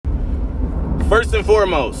First and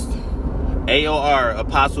foremost, AOR,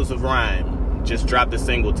 Apostles of Rhyme, just dropped a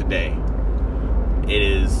single today. It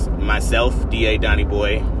is myself, D.A. Donnie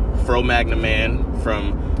Boy, Fro Magna Man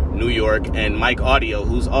from New York, and Mike Audio,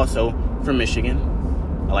 who's also from Michigan.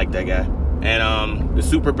 I like that guy. And the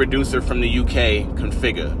super producer from the UK,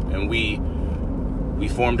 Configure. And we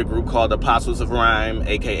formed a group called Apostles of Rhyme,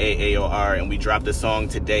 a.k.a. AOR, and we dropped a song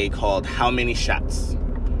today called How Many Shots?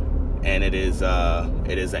 And it is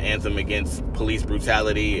an anthem against police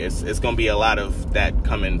brutality. It's going to be a lot of that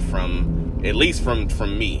coming from, at least from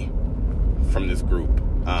me, from this group,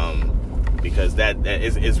 because that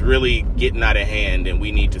is really getting out of hand, and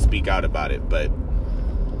we need to speak out about it. But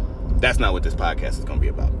that's not what this podcast is going to be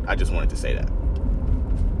about. I just wanted to say that.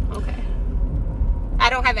 Okay. I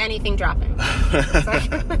don't have anything dropping.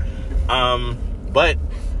 But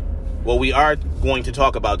what we are going to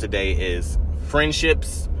talk about today is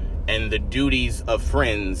friendships and the duties of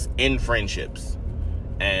friends in friendships,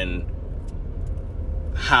 and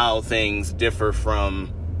how things differ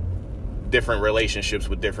from different relationships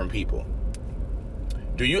with different people.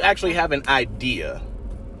 Do you actually have an idea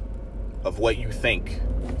of what you think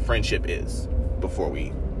friendship is before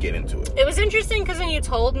we get into it? It was interesting because when you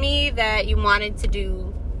told me that you wanted to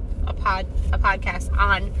do a podcast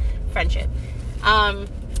on friendship, I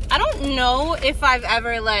don't know if I've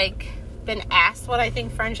ever been asked what I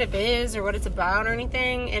think friendship is or what it's about or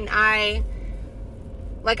anything. And I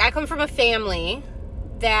come from a family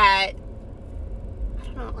that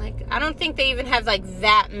I don't think they even have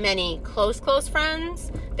that many close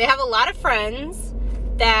friends. They have a lot of friends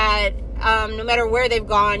that no matter where they've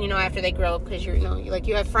gone, after they grow up, because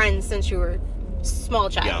you have friends since you were a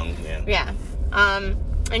small child. Young, yeah.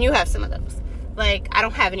 And you have some of those. I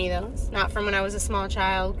don't have any of those. Not from when I was a small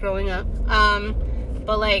child growing up.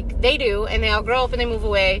 But they do, and they all grow up and they move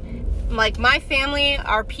away. My family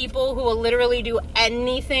are people who will literally do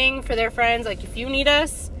anything for their friends. If you need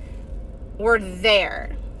us, we're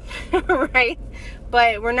there. Right?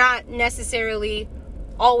 But we're not necessarily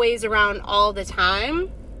always around all the time.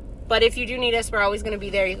 But if you do need us, we're always going to be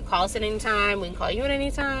there. You can call us at any time. We can call you at any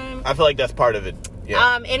time. I feel like that's part of it.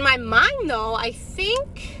 Yeah. In my mind, though, I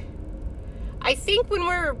think when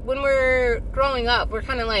we're growing up, we're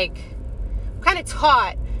kind of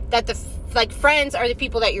taught that the friends are the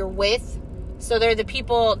people that you're with. So they're the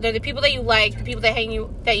people that you like, the people that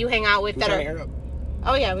you hang out with.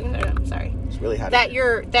 Oh yeah, we can turn it up. Sorry. It's really hot. That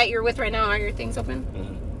you're with right now. Are your things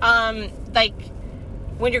open? Mm-hmm.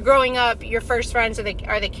 When you're growing up, your first friends are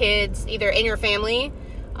the kids, either in your family.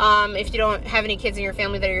 If you don't have any kids in your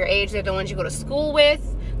family that are your age, they're the ones you go to school with.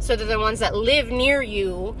 So they're the ones that live near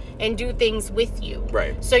you and do things with you.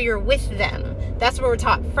 Right. So you're with them. That's where we're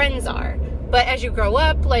taught friends are. But as you grow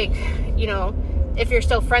up, if you're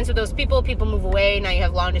still friends with those people move away. Now you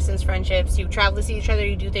have long distance friendships. You travel to see each other.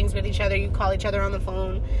 You do things with each other. You call each other on the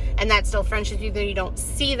phone. And that's still friendships, even though you don't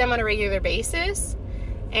see them on a regular basis.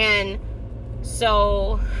 And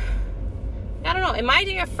so, I don't know. In my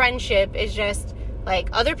idea of friendship is just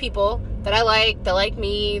other people that I like, that like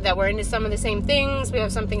me, that we're into some of the same things. We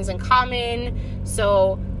have some things in common.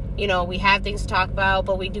 So, we have things to talk about,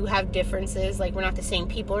 but we do have differences. We're not the same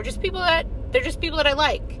people. They're just people that I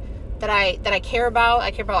like, that I care about.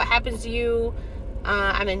 I care about what happens to you.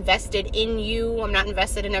 I'm invested in you. I'm not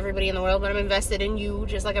invested in everybody in the world, but I'm invested in you,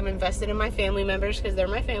 just like I'm invested in my family members, because they're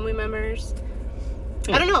my family members.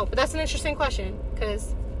 I don't know, but that's an interesting question,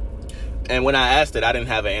 because... And when I asked it, I didn't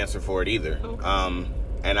have an answer for it either. Okay.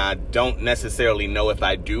 And I don't necessarily know if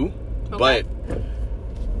I do, okay. But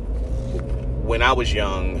when I was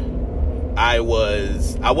young, I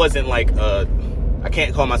wasn't I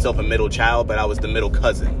can't call myself a middle child, but I was the middle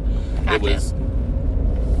cousin. Gotcha.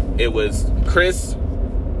 It was Chris,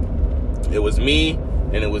 it was me,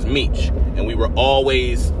 and it was Meech. And we were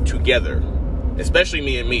always together. Especially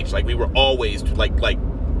me and Meech. We were always,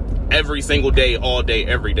 every single day, all day,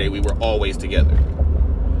 every day, we were always together.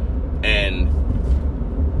 And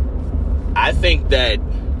I think that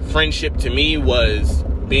friendship to me was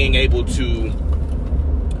being able to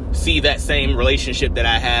see that same relationship that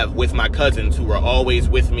I have with my cousins, who are always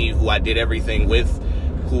with me, who I did everything with,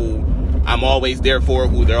 who I'm always there for,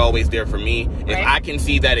 who they're always there for me. Right. If I can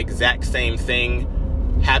see that exact same thing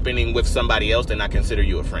happening with somebody else, then I consider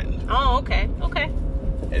you a friend. Oh, okay.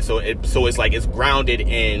 And so it's grounded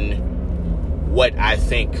in what I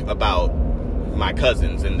think about my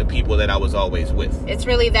cousins and the people that I was always with. It's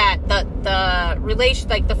really that the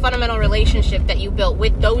like the fundamental relationship that you built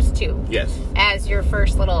with those two. Yes. As your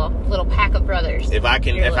first little pack of brothers. If I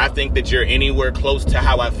think that you're anywhere close to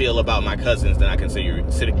how I feel about my cousins, then I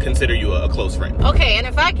consider you a close friend. Okay, and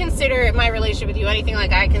if I consider my relationship with you anything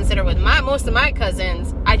like I consider with most of my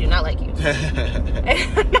cousins, I do not like you.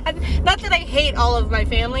 not that I hate all of my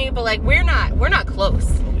family, but like we're not close.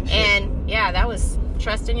 And yeah, that was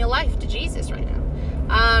trusting your life to Jesus right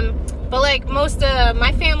now. But like most of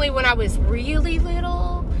my family, when I was really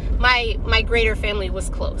little, my greater family was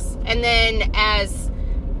close. And then as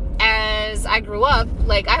I grew up,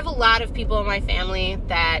 like I have a lot of people in my family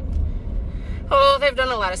that, they've done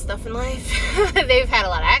a lot of stuff in life. They've had a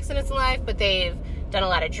lot of accidents in life, but they've done a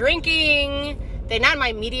lot of drinking. They're not my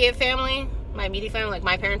immediate family. My immediate family, like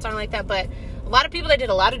my parents aren't like that, but a lot of people that did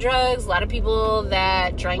a lot of drugs, a lot of people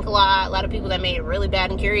that drank a lot of people that made really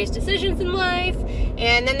bad and curious decisions in life,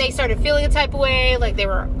 and then they started feeling a type of way, like they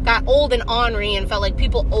got old and ornery and felt like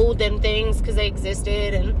people owed them things because they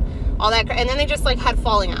existed and all that, and then they just like had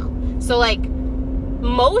falling out. So like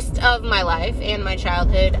most of my life and my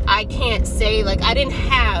childhood, I can't say like I didn't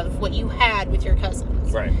have what you had with your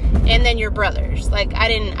cousins, right? And then your brothers, like I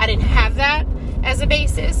didn't have that as a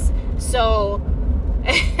basis. So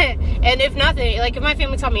and if nothing, like if my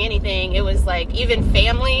family taught me anything, it was like even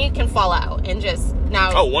family can fall out and just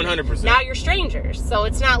now 100%. Now you're strangers. So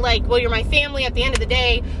it's not like, well, you're my family. At the end of the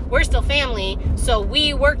day, we're still family, so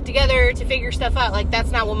we work together to figure stuff out. Like that's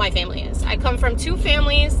not what my family is. I come from two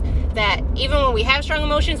families that even when we have strong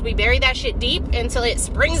emotions, we bury that shit deep until it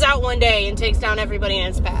springs out one day and takes down everybody in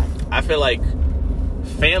its path. I feel like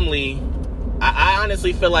family, I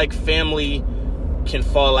honestly feel like family can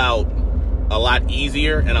fall out a lot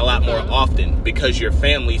easier and a lot more often because you're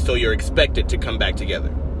family, so you're expected to come back together.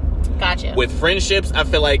 Gotcha. With friendships, I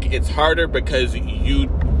feel like it's harder because you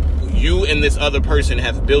and this other person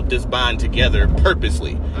have built this bond together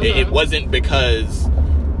purposely. It wasn't because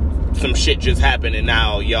some shit just happened and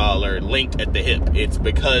now y'all are linked at the hip. It's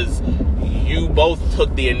because you both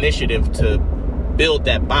took the initiative to build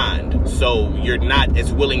that bond, so you're not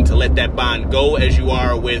as willing to let that bond go as you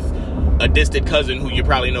are with a distant cousin who you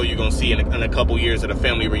probably know you're going to see in a couple years at a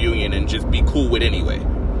family reunion and just be cool with anyway.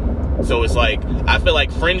 So it's like, I feel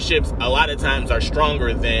like friendships a lot of times are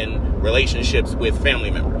stronger than relationships with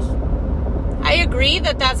family members. I agree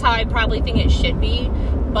that that's how I probably think it should be,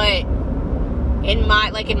 but in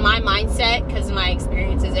my mindset, because of my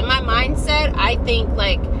experiences, in my mindset, I think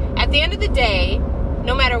like at the end of the day,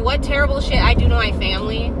 no matter what terrible shit I do to my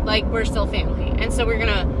family, like we're still family. And so we're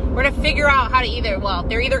gonna figure out how to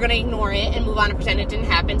they're either gonna ignore it and move on and pretend it didn't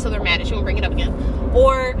happen so they're mad at you and bring it up again,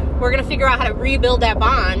 or we're gonna figure out how to rebuild that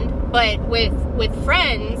bond. But with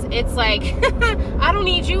friends, it's like I don't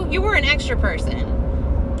need you. You were an extra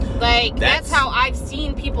person. Like that's how I've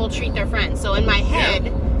seen people treat their friends. So in my head,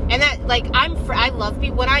 and that like I love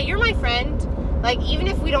people. You're my friend. Like even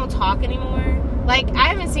if we don't talk anymore. Like, I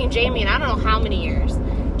haven't seen Jamie in I don't know how many years.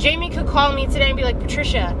 Jamie could call me today and be like,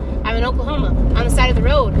 Patricia, I'm in Oklahoma on the side of the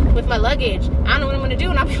road with my luggage. I don't know what I'm going to do.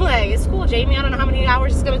 And I'll be like, it's cool, Jamie. I don't know how many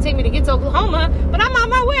hours it's going to take me to get to Oklahoma, but I'm on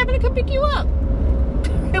my way. I'm going to come pick you up.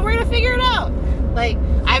 And we're going to figure it out. Like,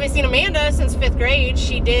 I haven't seen Amanda since 5th grade.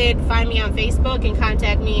 She did find me on Facebook and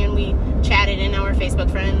contact me, and we chatted and now we're Facebook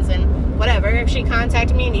friends and whatever. If she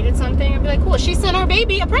contacted me and needed something, I'd be like, cool. She sent our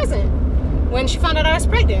baby a present when she found out I was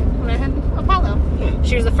pregnant, when I had Apollo.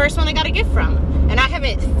 She was the first one I got a gift from. And I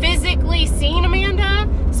haven't physically seen Amanda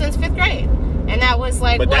since 5th grade. And that was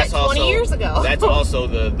like, 20 years ago. That's also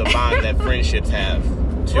the bond that friendships have,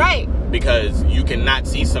 too. Right. Because you cannot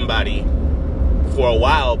see somebody for a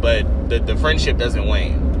while, but the friendship doesn't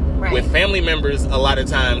wane. Right. With family members, a lot of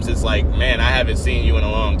times it's like, man, I haven't seen you in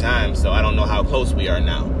a long time, so I don't know how close we are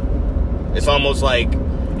now. It's almost like...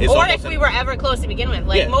 Or if we were ever close to begin with.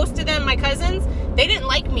 Like, most of them, my cousins, they didn't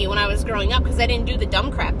like me when I was growing up because I didn't do the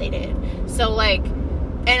dumb crap they did. So, like,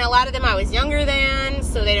 and a lot of them I was younger than,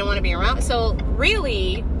 so they didn't want to be around. So,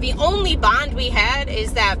 really, the only bond we had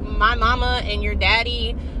is that my mama and your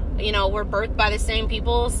daddy, you know, were birthed by the same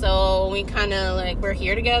people. So, we kind of, like, we're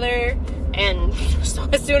here together. And so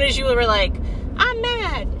as soon as you were like, I'm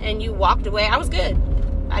mad, and you walked away, I was good.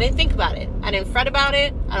 I didn't think about it. I didn't fret about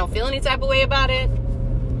it. I don't feel any type of way about it.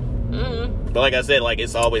 But like I said, like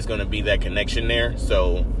it's always going to be that connection there.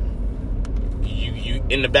 So you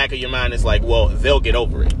in the back of your mind, it's like, well, they'll get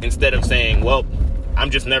over it. Instead of saying, well, I'm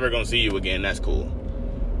just never going to see you again. That's cool.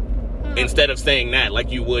 Instead of saying that,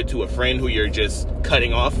 like you would to a friend who you're just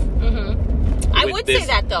cutting off. I would say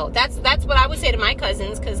that though. That's what I would say to my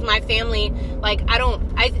cousins, because my family, like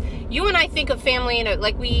you and I think of family in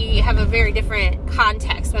like we have a very different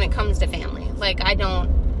context when it comes to family. Like I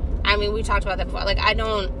don't I mean, we talked about that before. Like, I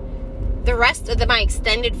don't... The rest of my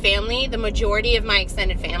extended family, the majority of my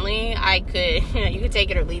extended family, I could... you could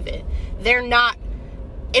take it or leave it. They're not...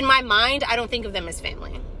 In my mind, I don't think of them as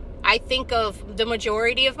family. I think of the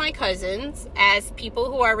majority of my cousins as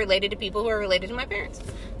people who are related to people who are related to my parents.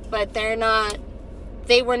 But they're not...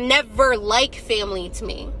 They were never like family to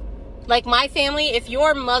me. Like, my family, if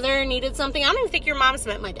your mother needed something... I don't even think your mom's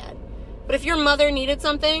met my dad. But if your mother needed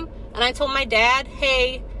something, and I told my dad,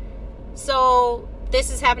 hey, so this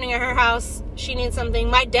is happening at her house, she needs something,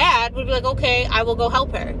 my dad would be like, okay, I will go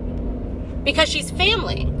help her. Because she's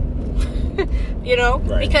family. You know?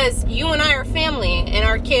 Right. Because you and I are family, and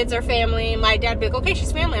our kids are family, and my dad would be like, okay,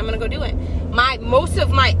 she's family, I'm going to go do it. Most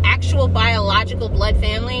of my actual biological blood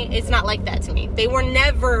family is not like that to me. They were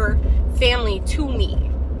never family to me.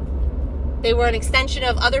 They were an extension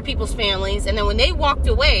of other people's families, and then when they walked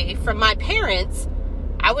away from my parents,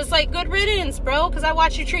 I was like, good riddance, bro, because I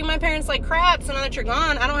watched you treat my parents like crap, so now that you're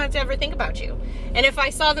gone, I don't have to ever think about you. And if I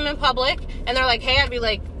saw them in public, and they're like, hey, I'd be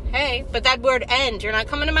like, hey, but that would end. You're not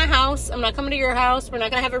coming to my house. I'm not coming to your house. We're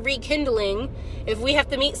not going to have a rekindling. If we have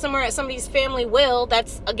to meet somewhere at somebody's family will,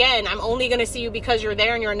 that's, again, I'm only going to see you because you're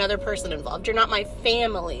there and you're another person involved. You're not my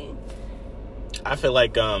family. I feel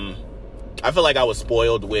like I was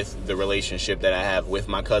spoiled with the relationship that I have with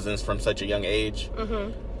my cousins from such a young age.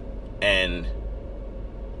 Mm-hmm. And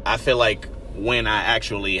I feel like when I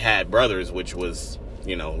actually had brothers, which was,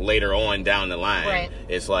 you know, later on down the line, right.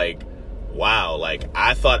 It's like, wow, like,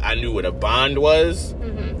 I thought I knew what a bond was.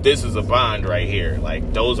 Mm-hmm. This is a bond right here.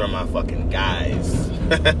 Like, those are my fucking guys.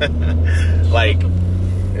 Like,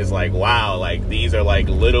 it's like, wow, like, these are like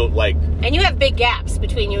little, like... And you have big gaps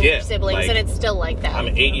between you and your siblings, like, and it's still like that. I'm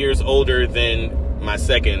 8 years older than my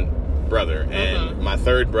second brother, and my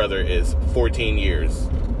third brother is 14 years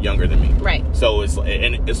younger than me. Right. So it's,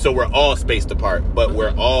 and so we're all spaced apart, but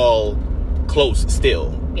we're all close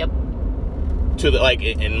still. Yep. To the, like,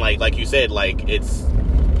 and like you said, like, it's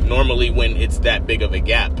normally when it's that big of a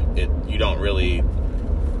gap, you don't really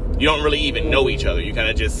even know each other. You kind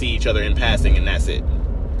of just see each other in passing, and that's it.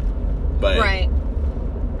 But right.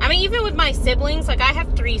 I mean, even with my siblings, like, I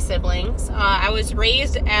have 3 siblings. I was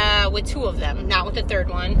raised with 2 of them, not with the third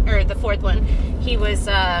one or the fourth one.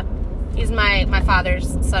 He's my father's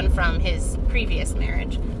son from his previous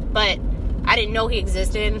marriage, but I didn't know he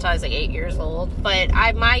existed until I was like 8 years old. But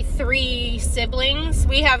my 3 siblings,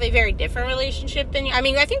 we have a very different relationship than you. I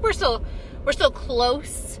mean, I think we're still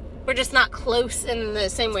close. We're just not close in the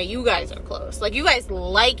same way you guys are close. Like, you guys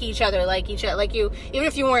like each other. Like, you, even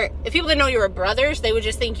if people didn't know you were brothers, they would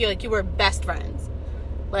just think you were best friends.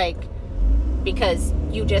 Like, because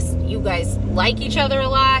you guys like each other a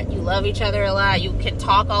lot. You love each other a lot. You can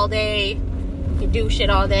talk all day. You can do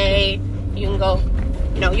shit all day. You can go,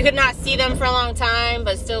 you could not see them for a long time,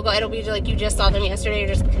 but still go. It'll be like you just saw them yesterday. You're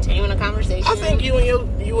just continuing a conversation. I think you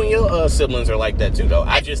and your siblings are like that too, though.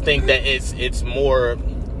 I just think that it's more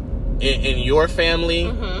in your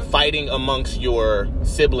family, fighting amongst your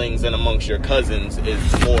siblings and amongst your cousins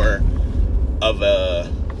is more of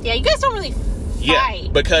a... Yeah, you guys don't really fight. Yeah,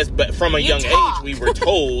 but from a young age, we were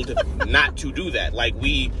told not to do that. Like,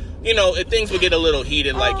 we... if things would get a little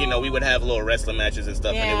heated, like, we would have little wrestling matches and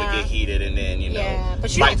stuff, and it would get heated, and then,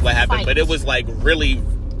 fights would happen. But it was, like, really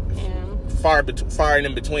far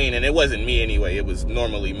in between, and it wasn't me anyway. It was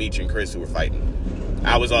normally Meech and Chris who were fighting.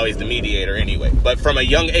 I was always the mediator anyway. But from a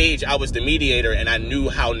young age, I was the mediator, and I knew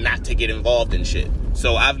how not to get involved in shit.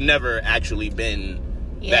 So I've never actually been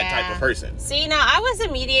that type of person. See, now, I was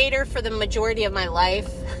a mediator for the majority of my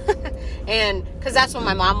life, and because that's what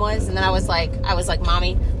my mom was, and then I was like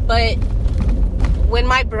mommy. But when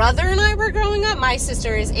my brother and I were growing up, my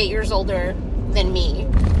sister is 8 years older than me.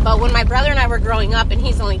 But when my brother and I were growing up, and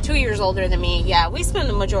he's only 2 years older than me, we spent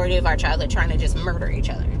the majority of our childhood trying to just murder each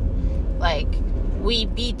other. Like, we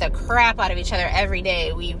beat the crap out of each other every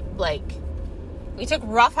day. We took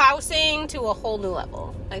roughhousing to a whole new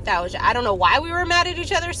level. Like, that was, I don't know why we were mad at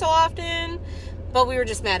each other so often, but we were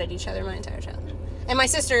just mad at each other my entire childhood. And my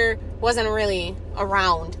sister wasn't really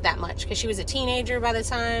around that much because she was a teenager by the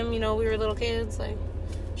time, we were little kids. Like,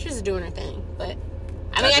 she was doing her thing. But,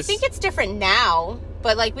 I think it's different now.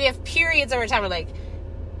 But, like, we have periods over time where, like,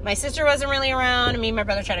 my sister wasn't really around and me and my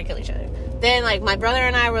brother tried to kill each other. Then, like, my brother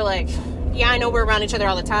and I were like, yeah, I know we're around each other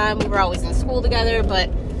all the time. We were always in school together, but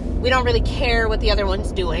we don't really care what the other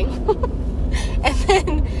one's doing.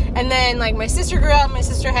 and then, like, my sister grew up, my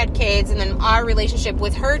sister had kids, and then our relationship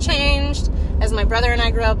with her changed. As my brother and I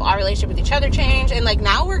grew up, our relationship with each other changed. And, like,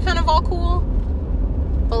 now we're kind of all cool.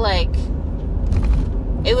 But, like,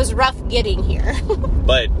 it was rough getting here.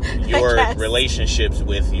 But your relationships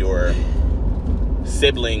with your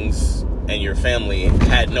siblings and your family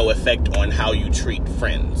had no effect on how you treat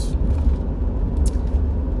friends?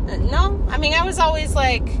 No, I mean, I was always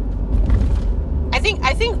like, I think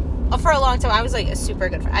for a long time I was like a super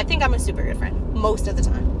good friend. I think I'm a super good friend most of the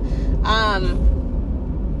time.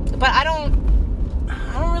 But I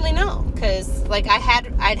don't really know, because like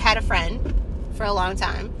I'd had a friend for a long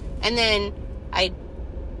time, and then I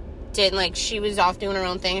didn't, like, she was off doing her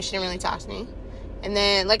own thing, she didn't really talk to me. And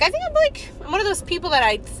then, like, I think I'm one of those people that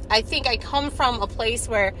I think I come from a place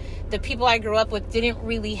where the people I grew up with didn't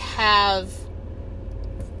really have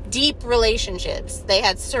deep relationships. They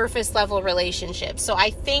had surface level relationships. So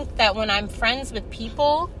I think that when I'm friends with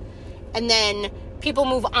people and then people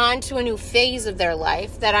move on to a new phase of their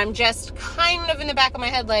life, that I'm just kind of in the back of my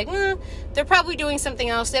head like, they're probably doing something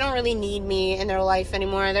else. They don't really need me in their life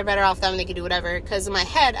anymore. They're better off them. They can do whatever. Because in my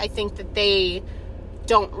head, I think that they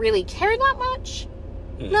don't really care that much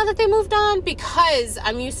now that they moved on, because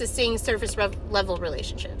I'm used to seeing surface level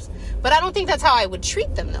relationships. But I don't think that's how I would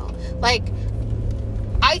treat them, though. Like,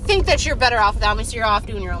 I think that you're better off without me, so you're off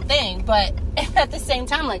doing your own thing. But at the same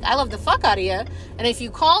time, like, I love the fuck out of you. And if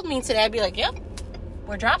you called me today, I'd be like, yep,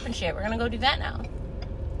 we're dropping shit. We're going to go do that now.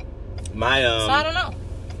 So I don't know.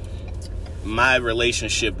 My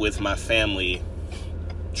relationship with my family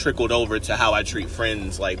trickled over to how I treat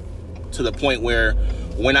friends, like, to the point where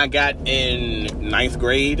when I got in 9th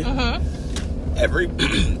grade,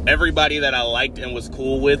 everybody that I liked and was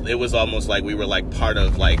cool with, it was almost like we were like part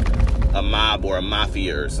of like a mob or a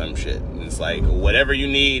mafia or some shit. And it's like, whatever you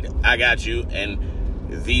need, I got you, and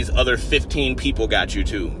these other 15 people got you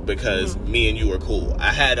too, because me and you were cool.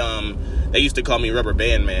 I had they used to call me Rubber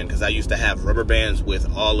Band Man, because I used to have rubber bands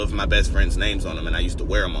with all of my best friends' names on them, and I used to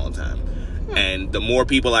wear them all the time. And the more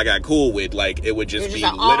people I got cool with, like, it would just be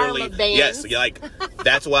literally, yes, like,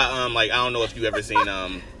 that's why, like, I don't know if you ever seen,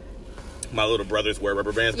 my little brothers wear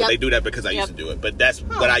rubber bands, but they do that because I used to do it. But that's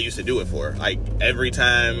what I used to do it for. Like, every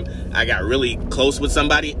time I got really close with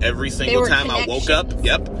somebody, every single time I woke up,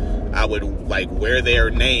 I would, like, wear their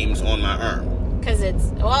names on my arm. Because it's,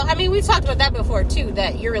 well, I mean, we've talked about that before, too,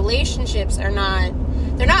 that your relationships are not,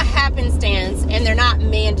 they're not happenstance, and they're not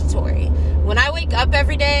mandatory. When I wake up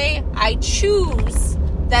every day, I choose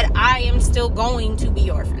that I am still going to be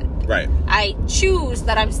your friend. Right. I choose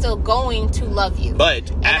that I'm still going to love you.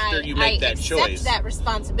 But after you make that choice, I accept that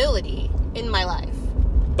responsibility in my life.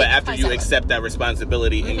 But after you accept that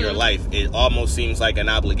responsibility in your life, it almost seems like an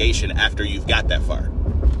obligation after you've got that far.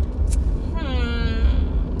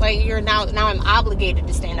 Like, you're now I'm obligated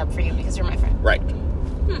to stand up for you because you're my friend. Right.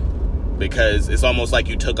 Because it's almost like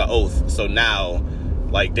you took an oath. So now,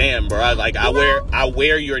 like, damn, bro, I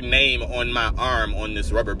wear your name on my arm on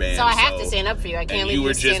this rubber band. So I have to stand up for you. I can't leave you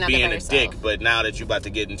to stand up for yourself. You were just being a dick, but now that you about to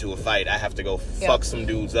get into a fight, I have to go fuck some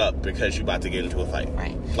dudes up because you about to get into a fight.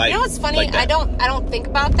 Right. Like, you know what's funny? Like, I don't think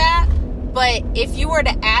about that. But if you were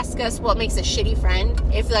to ask us what makes a shitty friend,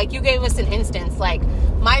 if, like, you gave us an instance, like,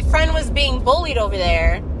 my friend was being bullied over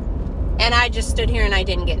there, and I just stood here and I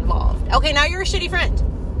didn't get involved. Okay, now you're a shitty friend.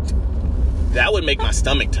 That would make my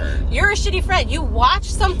stomach turn. You're a shitty friend. You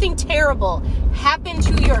watched something terrible happen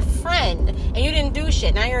to your friend, and you didn't do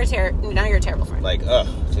shit. Now you're a terrible friend. Like,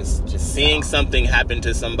 just seeing something happen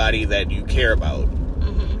to somebody that you care about.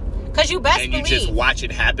 Because you best believe. And you just watch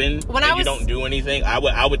it happen, you don't do anything.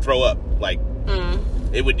 I would throw up. Like,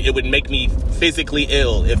 it would make me physically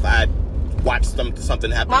ill if I watched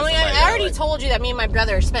something happen. Mommy, I already told you that me and my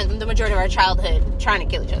brother spent the majority of our childhood trying to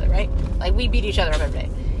kill each other, right? Like, we beat each other up every day.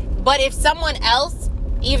 But if someone else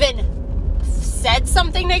even said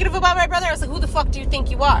something negative about my brother, I was like, who the fuck do you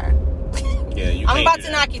think you are? Yeah, you I'm about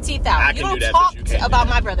to knock your teeth out. You don't talk about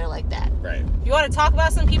my brother like that. Right. If you want to talk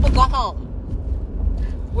about some people, go home.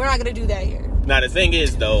 We're not going to do that here. Now, the thing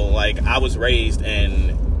is, though, like, I was raised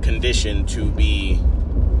and conditioned to be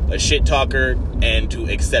a shit talker and to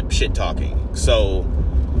accept shit talking. So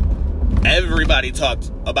everybody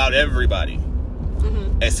talked about everybody,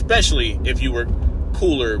 especially if you were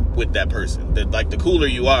cooler with that person. The cooler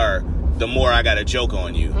you are, the more I got a joke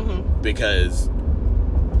on you, because,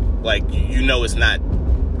 like, you know, it's not,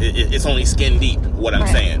 it's only skin deep what I'm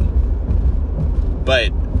saying.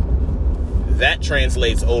 But that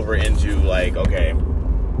translates over into, like, okay,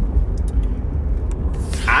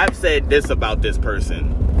 I've said this about this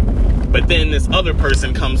person, but then this other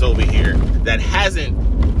person comes over here that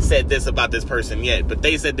hasn't said this about this person yet, but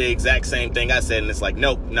they said the exact same thing I said, and it's like,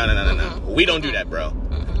 nope, no. We don't do that, bro.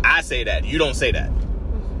 I say that. You don't say that.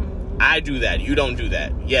 I do that. You don't do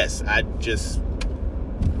that. Yes, I just,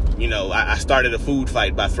 you know, I started a food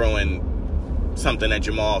fight by throwing something at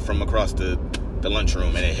Jamal from across the the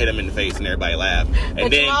lunchroom, and it hit him in the face, and everybody laughed. And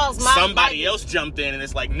but then somebody else jumped in, and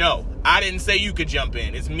it's like, no, I didn't say you could jump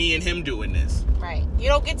in. It's me and him doing this. Right. You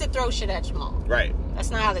don't get to throw shit at Jamal. Right. That's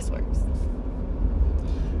not how this works.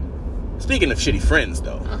 Speaking of shitty friends,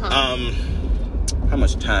 though, how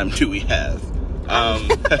much time do we have? I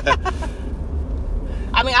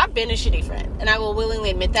mean, I've been a shitty friend, and I will willingly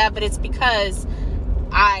admit that, but it's because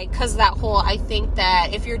of that whole, I think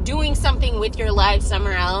that if you're doing something with your life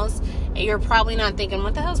somewhere else, you're probably not thinking,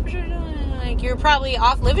 what the hell's Patricia doing? Like, you're probably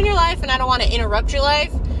off living your life, and I don't want to interrupt your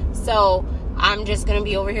life, so I'm just going to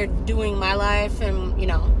be over here doing my life, and, you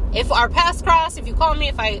know, if our paths cross, if you call me,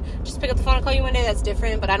 if I just pick up the phone and call you one day, that's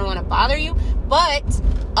different, but I don't want to bother you. But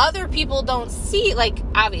other people don't see, like,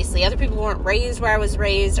 obviously, other people weren't raised where I was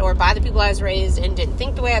raised or by the people I was raised and didn't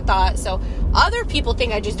think the way I thought, so other people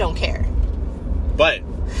think I just don't care. But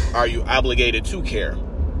are you obligated to care?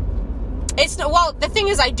 Well, the thing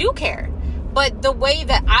is, I do care. But the way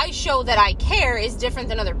that I show that I care is different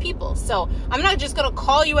than other people. So I'm not just going to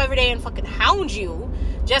call you every day and fucking hound you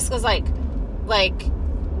just because, like,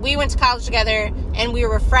 we went to college together and we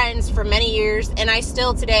were friends for many years. And I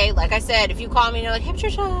still today, like I said, if you call me and you're like, hey,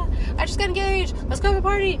 Patricia, I just got engaged. Let's go to a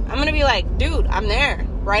party. I'm going to be like, dude, I'm there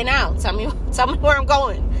right now. Tell me where I'm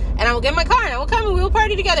going. And I will get in my car and I will come and we will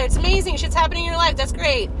party together. It's amazing. Shit's happening in your life. That's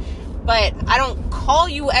great. But I don't call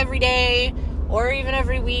you every day or even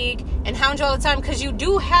every week and hound you all the time, because you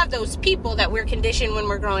do have those people that we're conditioned when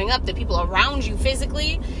we're growing up, the people around you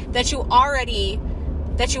physically that you already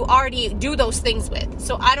do those things with.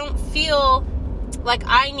 So I don't feel like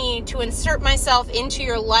I need to insert myself into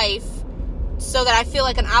your life so that I feel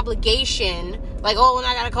like an obligation, like, oh, and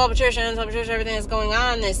I gotta call Patricia and tell Patricia everything that's going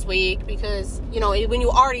on this week, because, you know, when you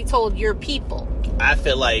already told your people. I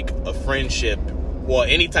feel like a friendship, well,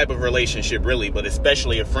 any type of relationship really, but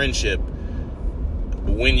especially a friendship,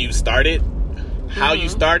 when you started, how you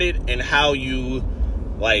started and how you,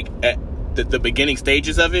 like, at the beginning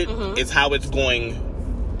stages of it is how it's going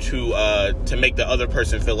to make the other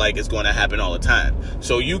person feel like it's going to happen all the time.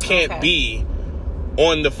 So you can't be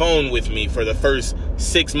on the phone with me for the first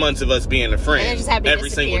 6 months of us being a friend every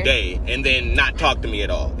single day and then not talk to me at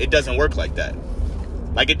all. It doesn't work like that.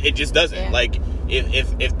 Like, it just doesn't. Yeah. Like,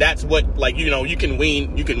 if that's what, like, you know, you can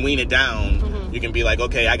wean it down. You can be like,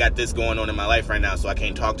 okay, I got this going on in my life right now, so I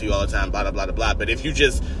can't talk to you all the time, blah, blah, blah, blah, blah. But if you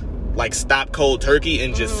just, like, stop cold turkey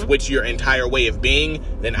and just switch your entire way of being,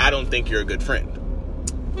 then I don't think you're a good friend.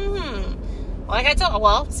 Like I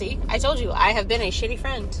told you, I have been a shitty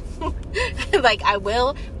friend. Like, I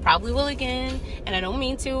probably will again, and I don't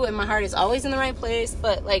mean to, and my heart is always in the right place,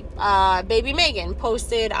 but, like, baby Megan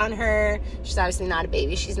posted on her, she's obviously not a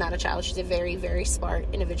baby, she's not a child, she's a very, very smart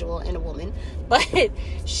individual and a woman, but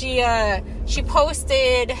she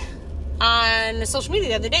posted on social media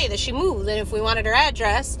the other day that she moved, and if we wanted her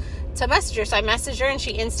address, to message her. So I messaged her, and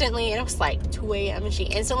she instantly, and it was like 2 a.m. and she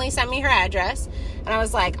instantly sent me her address, and I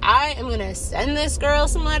was like, I am gonna send this girl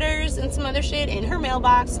some letters and some other shit in her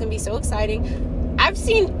mailbox. It's gonna be so exciting. I've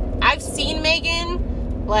seen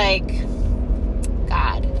Megan, like,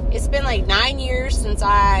 God, it's been like 9 years since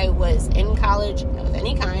I was in college of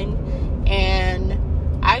any kind,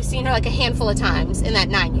 and I've seen her like a handful of times in that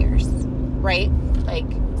 9 years, right? Like,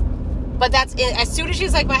 but that's it. As soon as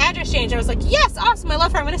she's like, my address changed, I was like, yes, awesome, I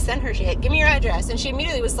love her, I'm going to send her shit. Give me your address. And she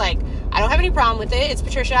immediately was like, I don't have any problem with it. It's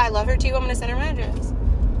Patricia. I love her too. I'm going to send her my address.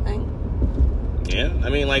 Like, yeah,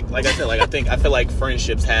 I mean, like I said, like, I feel like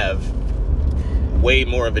friendships have way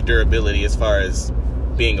more of a durability as far as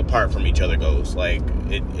being apart from each other goes. Like,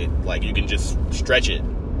 it like, you can just stretch it.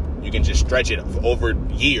 You can just stretch it over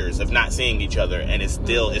years of not seeing each other, and it's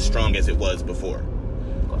still as strong as it was before.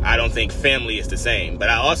 I don't think family is the same. But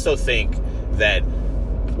I also think that,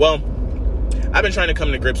 well, I've been trying to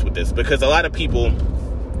come to grips with this because a lot of people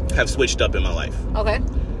have switched up in my life. Okay.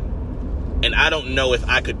 And I don't know if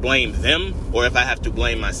I could blame them or if I have to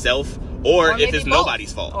blame myself or if it's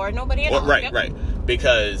nobody's fault. Or nobody at all. Right, right.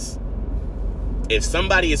 Because if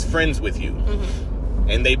somebody is friends with you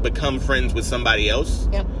and they become friends with somebody else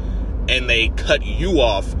and they cut you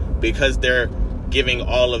off because they're giving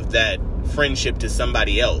all of that friendship to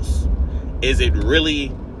somebody else, is it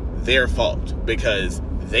really their fault? Because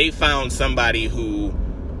they found somebody who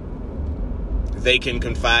they can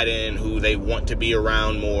confide in, who they want to be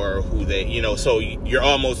around more, who they, you know, so you're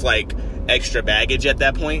almost like extra baggage at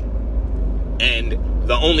that point. And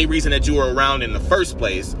the only reason that you were around in the first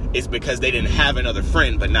place is because they didn't have another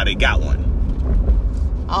friend, but now they got one.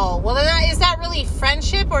 Oh, well, then is that really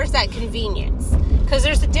friendship or is that convenience? Because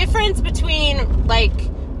there's a difference between, like,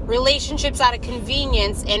 relationships out of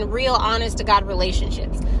convenience and real honest to God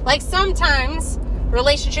relationships. Like, sometimes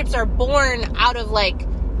relationships are born out of like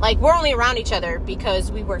we're only around each other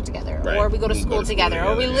because we work together, right. or we go to school together,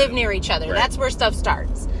 or we live near each other. Right. That's where stuff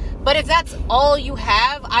starts. But if that's all you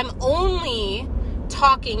have, I'm only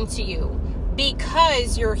talking to you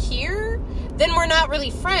because you're here, then we're not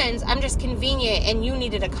really friends. I'm just convenient, and you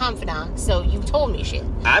needed a confidant, so you told me shit.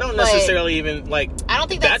 I don't necessarily even, like... I don't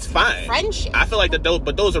think that's fine. Friendship. I feel like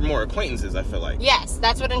but those are more acquaintances, I feel like. Yes,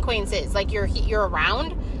 that's what an acquaintance is. Like, you're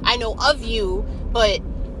around. I know of you, but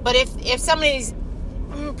if somebody's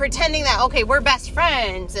pretending that, okay, we're best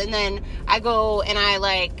friends, and then I go and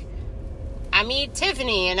I meet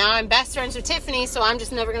Tiffany, and now I'm best friends with Tiffany, so I'm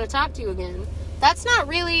just never going to talk to you again. That's not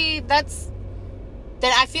really...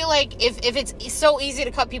 Then I feel like if it's so easy to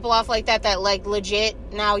cut people off like that like legit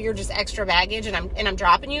now you're just extra baggage and I'm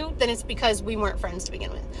dropping you, then it's because we weren't friends to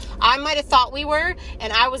begin with. I might have thought we were,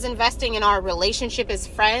 and I was investing in our relationship as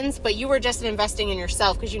friends, but you were just investing in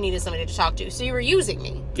yourself because you needed somebody to talk to. So you were using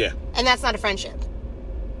me. Yeah. And that's not a friendship.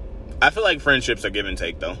 I feel like friendships are give and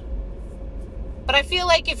take, though. But I feel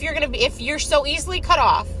like if you're so easily cut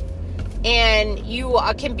off and you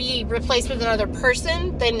can be replaced with another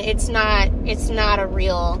person, then it's not a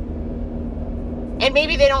real. And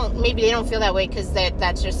maybe they don't feel that way because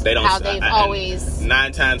that's just how they've always.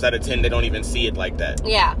 9 times out of 10, they don't even see it like that.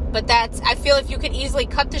 Yeah, but I feel if you could easily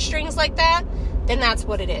cut the strings like that, then that's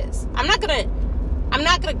what it is. I'm not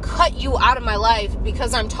gonna cut you out of my life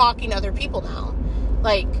because I'm talking to other people now.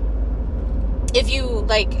 Like, if you,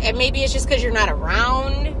 and maybe it's just because you're not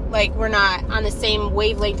around, like, we're not on the same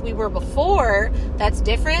wavelength we were before, that's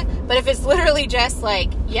different. But if it's literally just,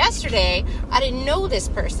 yesterday, I didn't know this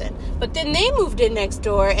person, but then they moved in next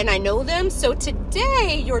door, and I know them, so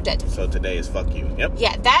today, you're dead. So today is fuck you, yep.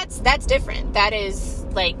 Yeah, that's different. That is,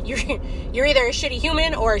 you're either a shitty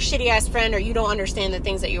human or a shitty-ass friend, or you don't understand the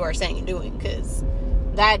things that you are saying and doing, because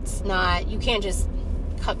that's not, you can't just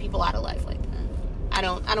cut people out of life like that. I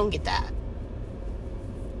don't get that.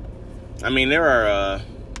 I mean, there are a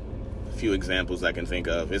few examples I can think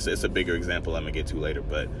of. It's a bigger example I'm going to get to later,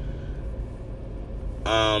 but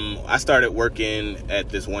I started working at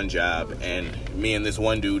this one job, and me and this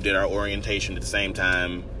one dude did our orientation at the same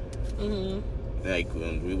time. Mm-hmm. Like,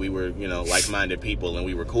 we were, like-minded people, and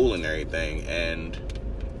we were cool and everything, and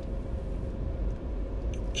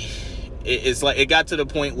it's like, it got to the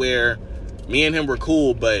point where me and him were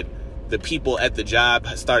cool, but the people at the job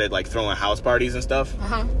started, throwing house parties and stuff.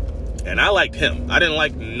 Uh-huh. And I liked him. I didn't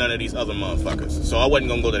like none of these other motherfuckers. So I wasn't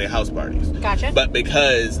going to go to their house parties. Gotcha. But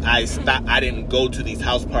because I didn't go to these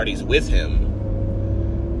house parties with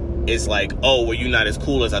him, it's like, oh, well, you're not as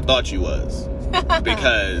cool as I thought you was.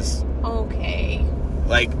 Because... Okay.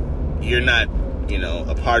 You're not,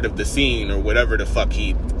 a part of the scene or whatever the fuck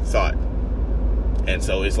he thought. And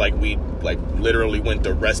so it's like we, literally went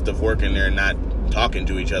the rest of working there not talking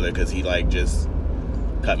to each other because he, just...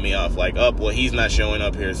 cut me off, well, he's not showing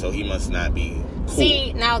up here, so he must not be cool.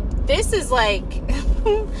 See, now, this is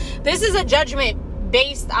this is a judgment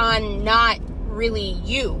based on not really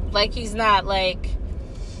you. He's not,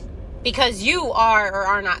 because you are or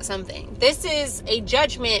are not something. This is a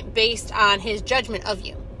judgment based on his judgment of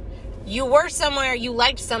you. You were somewhere, you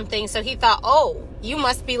liked something, so he thought, oh, you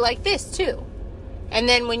must be like this, too. And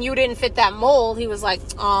then when you didn't fit that mold, he was like,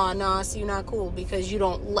 oh, no, so you're not cool because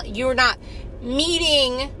you're not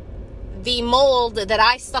meeting the mold that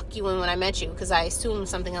I stuck you in when I met you, because I assumed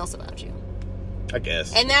something else about you. I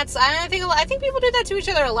guess. And I think people do that to each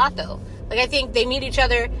other a lot, though. I think they meet each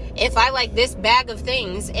other. If I like this bag of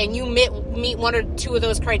things and you meet one or two of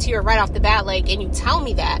those criteria right off the bat, and you tell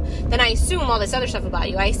me that, then I assume all this other stuff about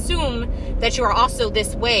you. I assume that you are also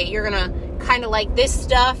this way. You're gonna kind of like this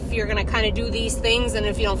stuff. You're gonna kind of do these things, and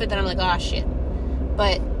if you don't fit that, I'm like, oh shit.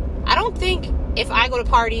 But I don't think if I go to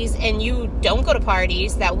parties and you don't go to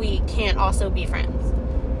parties that we can't also be friends.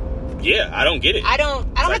 Yeah, I don't get it. I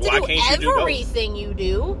don't have to do everything you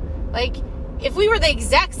do. If we were the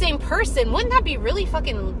exact same person, wouldn't that be really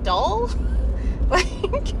fucking dull?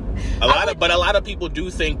 A lot of people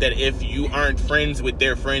do think that if you aren't friends with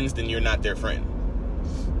their friends, then you're not their friend.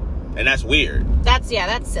 And that's weird. That's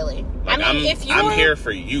silly. I'm here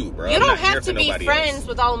for you, bro. You don't have to be friends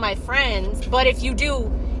with all of my friends, but if you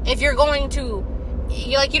do, if you're going to,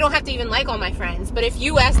 you don't have to even like all my friends. But if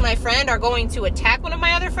you, as my friend, are going to attack one of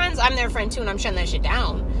my other friends, I'm their friend too, and I'm shutting that shit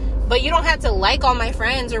down. But you don't have to like all my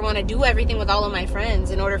friends or want to do everything with all of my friends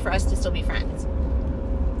in order for us to still be friends.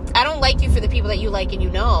 I don't like you for the people that you like and you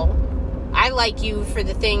know. I like you for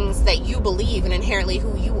the things that you believe and inherently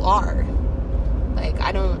who you are.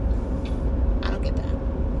 I don't get that.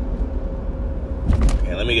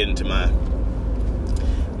 Okay, let me get into my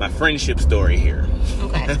my friendship story here.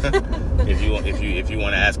 Okay. if you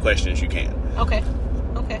want to ask questions, you can. Okay.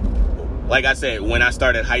 Like I said, when I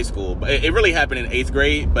started high school, it really happened in 8th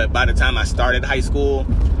grade, but by the time I started high school,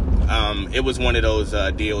 it was one of those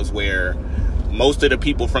deals where most of the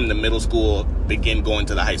people from the middle school begin going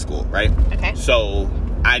to the high school, right? Okay. So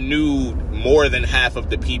I knew more than half of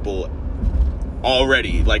the people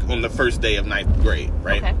already, like on the first day of 9th grade,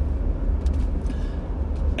 right? Okay.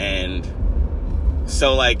 And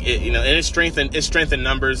so, like, and it's strength in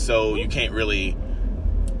numbers, so you can't really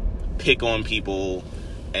pick on people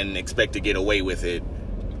and expect to get away with it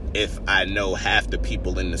if I know half the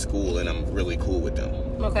people in the school and I'm really cool with them.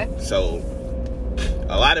 Okay. So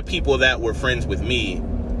a lot of people that were friends with me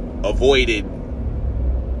avoided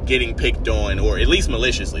getting picked on, or at least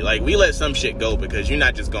maliciously. Like, we let some shit go because you're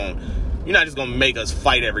not just gonna make us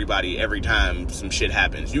fight everybody every time some shit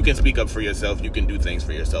happens. You can speak up for yourself. You can do things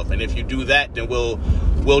for yourself. And if you do that, then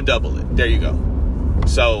we'll double it. There you go.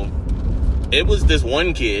 So it was this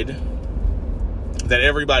one kid that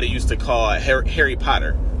everybody used to call Harry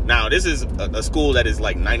Potter. Now, this is a school that is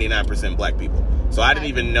like 99% black people. So I didn't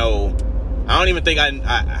even know. I don't even think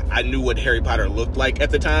I knew what Harry Potter looked like at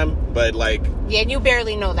the time, but like... Yeah, you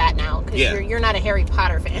barely know that now, because you're not a Harry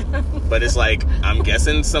Potter fan. But it's like, I'm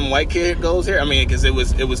guessing some white kid goes here. I mean, because it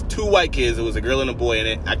was 2 white kids. It was a girl and a boy,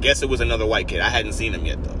 and I guess it was another white kid. I hadn't seen him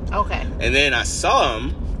yet, though. Okay. And then I saw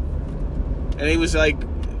him, and he was like...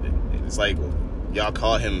 It's like, y'all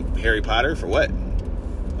call him Harry Potter for what?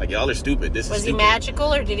 Like, y'all are stupid. This is stupid. Was he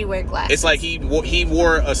magical, or did he wear glasses? It's like he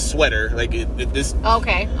wore a sweater. Like, this...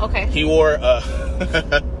 Okay. He wore a...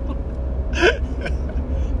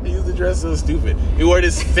 He used to dress so stupid. He wore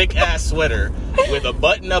this thick-ass sweater with a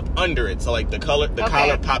button up under it. So, like, the collar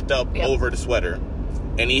popped up over the sweater.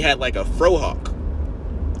 And he had, like, a frohawk.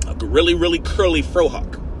 A really, really curly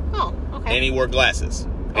frohawk. Oh, okay. And he wore glasses.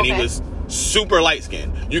 And he was super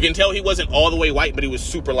light-skinned. You can tell he wasn't all the way white, but he was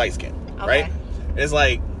super light-skinned. Okay. Right? And it's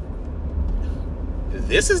like...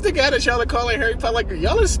 This is the guy that y'all are calling Harry Potter? Like,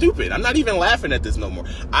 y'all are stupid. I'm not even laughing at this no more.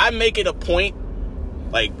 I make it a point,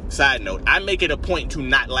 like, side note, I make it a point to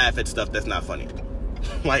not laugh at stuff that's not funny.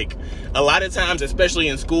 Like, a lot of times, especially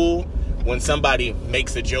in school, when somebody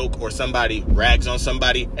makes a joke or somebody rags on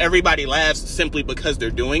somebody, everybody laughs simply because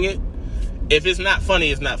they're doing it. If it's not funny,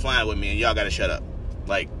 it's not flying with me, and y'all gotta shut up.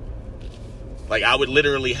 Like I would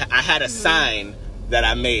literally, I had a sign that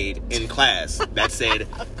I made in class that said,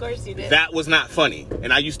 of course you did. That was not funny.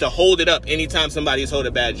 And I used to hold it up anytime somebody told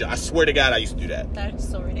a bad joke. I swear to God, I used to do that. That is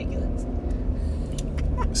so ridiculous.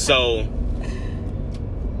 So,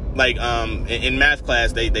 like, in math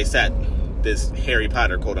class, they sat this Harry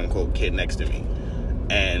Potter, quote unquote, kid next to me.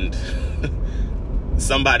 And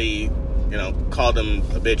somebody, called him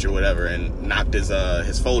a bitch or whatever and knocked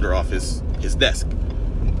his folder off his desk.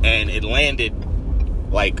 And it landed...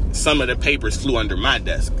 like, some of the papers flew under my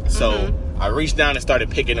desk. So I reached down and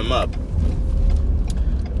started picking them up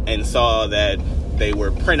and saw that they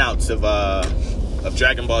were printouts of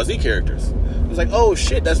Dragon Ball Z characters. I was like, oh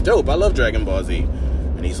shit, that's dope. I love Dragon Ball Z.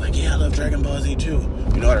 And he's like, yeah, I love Dragon Ball Z too.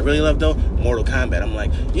 You know what I really love though? Mortal Kombat. I'm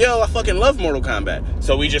like, yo, I fucking love Mortal Kombat.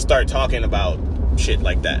 So we just start talking about shit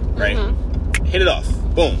like that, right? Hit it off.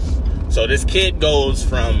 Boom. So this kid goes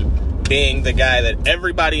from being the guy that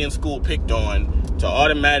everybody in school picked on to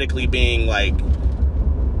automatically being, like,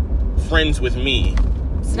 friends with me.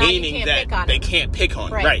 So meaning that they can't pick on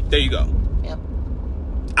him. Right, there you go. Yep.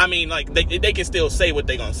 I mean, like, they can still say what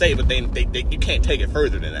they're going to say, but they you can't take it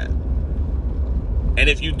further than that. And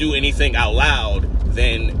if you do anything out loud,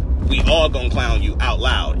 then we all going to clown you out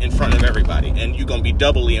loud in front of everybody. And you're going to be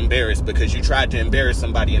doubly embarrassed because you tried to embarrass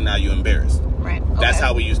somebody and now you're embarrassed. Right. Okay. That's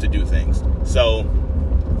how we used to do things. So...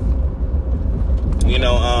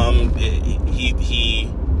 he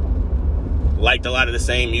liked a lot of the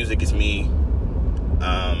same music as me.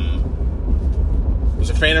 Was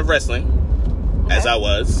a fan of wrestling, as I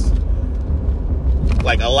was.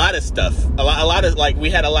 Like, a lot of stuff. A lot of, like, we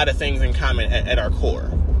had a lot of things in common at our core.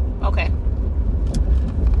 Okay.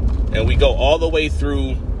 And we go all the way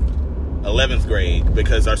through 11th grade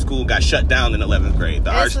because our school got shut down in 11th grade.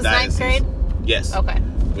 The This was 9th grade? Yes. Okay.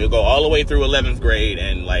 We'll go all the way through 11th grade,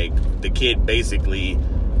 and, like, the kid basically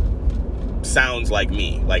sounds like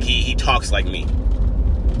me. Like, he talks like me.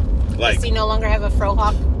 Like, does he no longer have a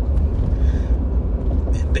frohawk?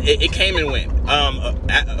 It came and went.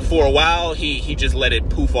 For a while, he just let it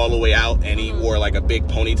poof all the way out, and he wore, like, a big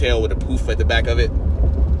ponytail with a poof at the back of it.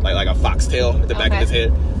 Like a foxtail at the back of his head.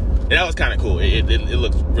 And that was kind of cool. It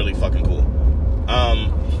looked really fucking cool.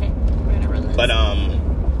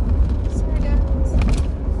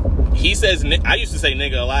 He says, I used to say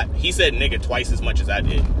nigga a lot. He said nigga twice as much as I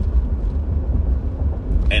did.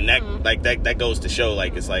 And that goes to show,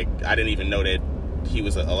 like, it's like, I didn't even know that he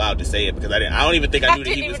was allowed to say it, because I don't even think I knew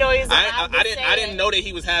that he was. I didn't know that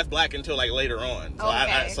he was half black until like later on. So,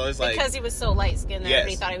 okay. So it's like, because he was so light skinned,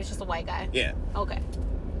 everybody thought he was just a white guy. Yeah. Okay.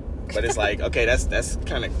 But it's like, okay, that's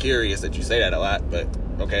kind of curious that you say that a lot, but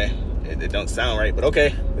okay, it don't sound right, but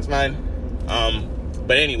okay, it's fine.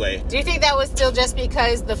 But anyway, do you think that was still just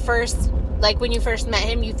because the first, like, when you first met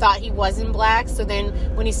him, you thought he wasn't black? So then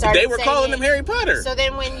when he started, they were calling him Harry Potter. So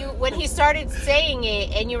then when he started saying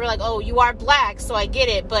it, and you were like, "Oh, you are black," so I get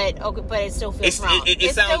it, but it still feels wrong.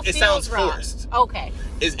 It sounds forced. Okay.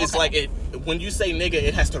 It's like when you say nigga,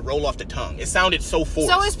 it has to roll off the tongue. It sounded so forced.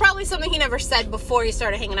 So it's probably something he never said before he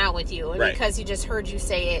started hanging out with you, and right. because he just heard you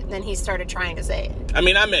say it, then he started trying to say it. I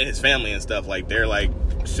mean, I met his family and stuff. Like, they're like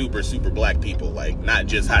super, super black people. Like, not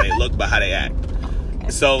just how they look, but how they act.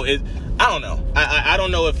 Okay. So I don't know. I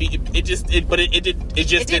don't know if it just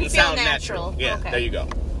didn't sound natural. Yeah, okay. There you go.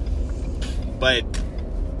 But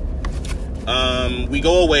we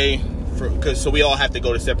go away so we all have to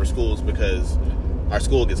go to separate schools because our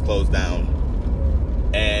school gets closed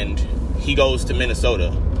down, and he goes to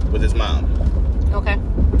Minnesota with his mom. Okay.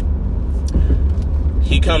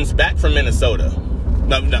 He comes back from Minnesota.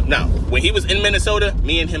 No. When he was in Minnesota,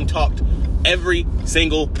 me and him talked every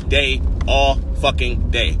single day, all fucking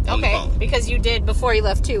day on the phone. Because you did before you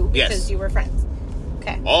left too, because you were friends.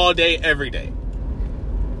 Okay. All day, every day.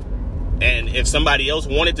 And if somebody else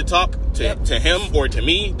wanted to talk to him or to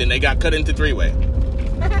me, then they got cut into three-way.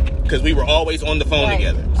 Because we were always on the phone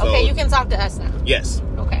together. So, okay, you can talk to us now. Yes.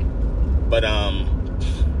 Okay. But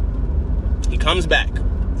he comes back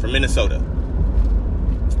from Minnesota.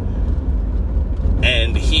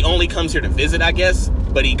 And he only comes here to visit, I guess.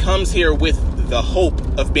 But he comes here with the hope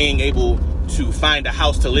of being able to find a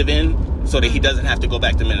house to live in so that he doesn't have to go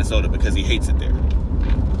back to Minnesota because he hates it there.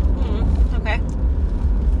 Okay.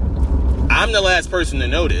 I'm the last person to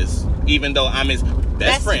know this, even though I'm his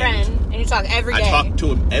best friend. And you talk every day. I talk to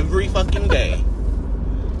him every fucking day.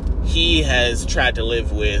 He has tried to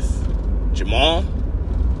live with Jamal,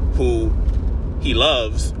 who he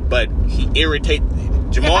loves, but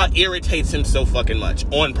Jamal irritates him so fucking much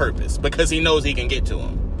on purpose because he knows he can get to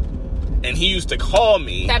him. And he used to call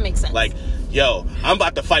me. That makes sense. Like, yo, I'm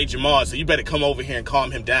about to fight Jamal, so you better come over here and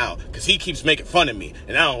calm him down because he keeps making fun of me,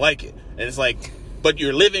 and I don't like it. And it's like, but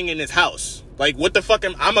you're living in his house. Like, what the fuck?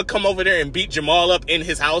 I'm going to come over there and beat Jamal up in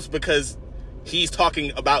his house because he's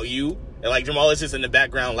talking about you. And, like, Jamal is just in the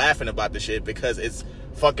background laughing about the shit because it's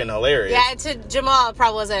fucking hilarious. Yeah, to Jamal, it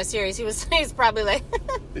probably wasn't serious. He's probably like,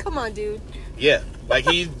 come on, dude. Yeah. Like,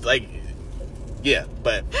 yeah.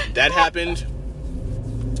 But that happened.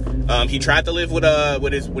 He tried to live with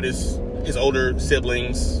his older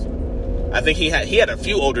siblings. I think he had a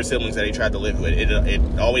few older siblings that he tried to live with.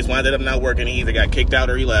 It always wound up not working. He either got kicked out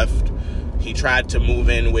or he left. He tried to move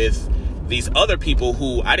in with these other people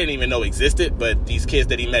who I didn't even know existed, but these kids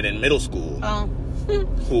that he met in middle school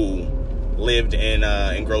who lived in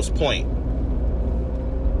Grosse Pointe.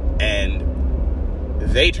 And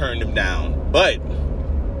they turned him down. But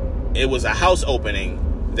it was a house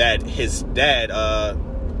opening that his dad,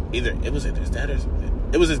 it was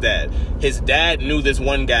his dad. His dad knew this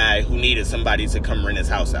one guy who needed somebody to come rent his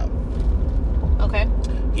house out. Okay.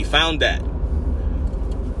 He found that.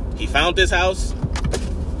 He found this house.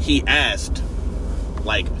 He asked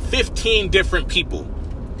like 15 different people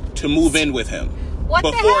to move in with him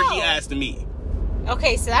before he asked me.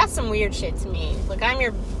 Okay, so that's some weird shit to me. Like, I'm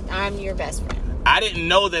your best friend. I didn't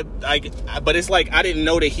know that, but it's like I didn't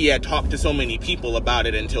know that he had talked to so many people about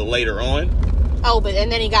it until later on. Oh,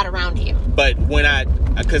 and then he got around to you. But when I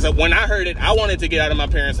heard it, I wanted to get out of my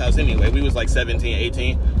parents' house anyway. We was like 17,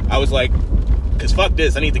 18. I was like, because fuck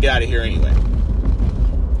this, I need to get out of here anyway.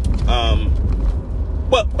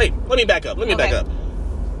 Well, wait, let me back up.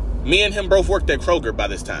 Me and him both worked at Kroger by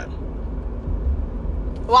this time.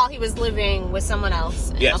 While he was living with someone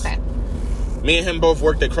else. Yes. Okay. Me and him both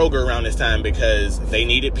worked at Kroger around this time because they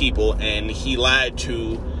needed people, and he lied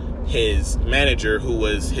to his manager, who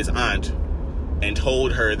was his aunt, and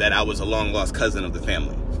told her that I was a long-lost cousin of the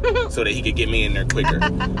family so that he could get me in there quicker.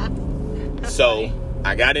 So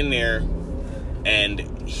I got in there,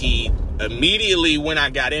 and he immediately, when I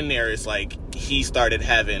got in there, it's like he started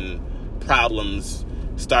having problems,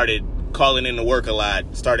 started calling in to work a lot,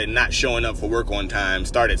 started not showing up for work on time,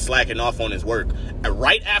 started slacking off on his work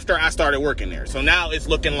right after I started working there. So now it's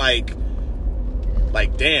looking like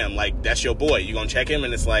damn, like, that's your boy, you gonna check him?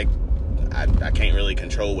 And it's like, I can't really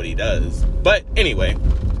control what he does. But anyway,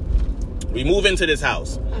 We move into this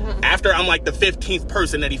house. After I'm like the 15th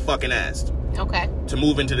person that he fucking asked. Okay. To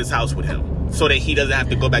move into this house with him. So that he doesn't have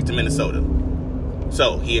to go back to Minnesota.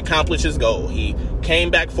 So, he accomplished his goal. He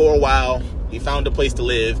came back for a while. He found a place to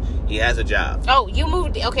live. He has a job. Oh, you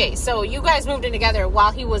moved... Okay, so you guys moved in together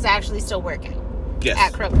while he was actually still working? Yes.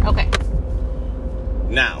 At Kroger. Okay.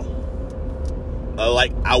 Now,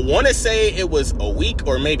 I want to say it was a week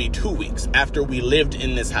or maybe 2 weeks after we lived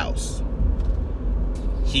in this house.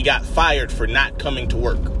 He got fired for not coming to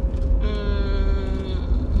work.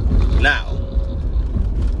 Now,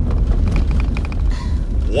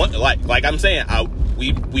 like I'm saying,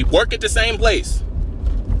 we work at the same place.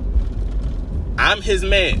 I'm his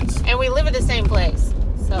man's. And we live in the same place.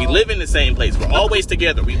 So. We live in the same place. We're always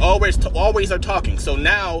together. We always are talking. So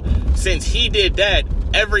now, since he did that,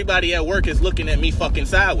 everybody at work is looking at me fucking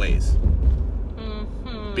sideways.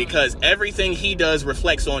 Mm-hmm. Because everything he does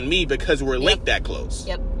reflects on me because we're linked that close.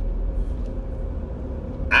 Yep.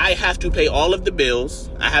 I have to pay all of the bills.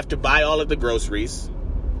 I have to buy all of the groceries.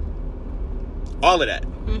 All of that.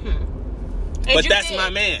 Mm-hmm. But that's my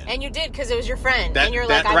man. And you did because it was your friend. And you're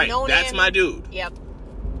like, I've known him. That's my dude. Yep.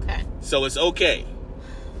 Okay. So it's okay.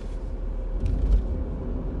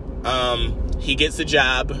 He gets a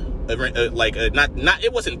job,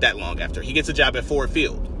 it wasn't that long after. He gets a job at Ford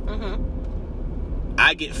Field. Mm-hmm.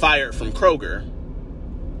 I get fired from Kroger.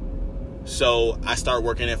 So I start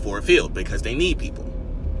working at Ford Field because they need people.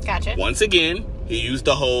 Gotcha. Once again, he used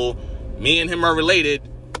the whole, me and him are related,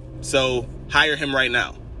 so hire him right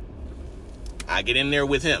now. I get in there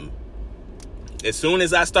with him. As soon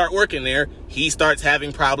as I start working there, he starts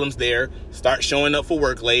having problems there, starts showing up for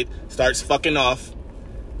work late, starts fucking off,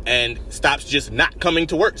 and stops just not coming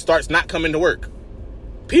to work, starts not coming to work.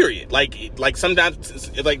 Period. Like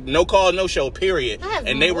sometimes, like no call, no show, period.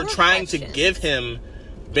 And they were trying to give him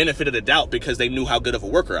benefit of the doubt because they knew how good of a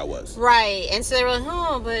worker I was. Right. And so they were like,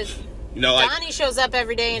 oh, but Donnie shows up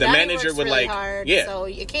every day and the Donnie manager works would really hard. Yeah. So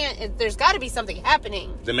you can't, there's got to be something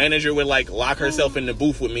happening. The manager would lock herself in the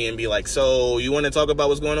booth with me and be like, so you want to talk about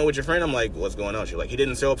what's going on with your friend? I'm like, what's going on? She's like, he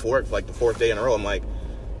didn't show up for work for the 4th day in a row. I'm like,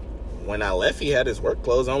 when I left, he had his work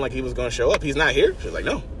clothes on like he was going to show up. He's not here. She's like,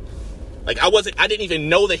 no. I didn't even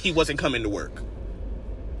know that he wasn't coming to work.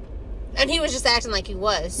 And he was just acting like he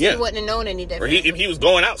was. Yeah. He wouldn't have known any different. Or he was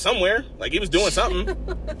going out somewhere. Like, he was doing something.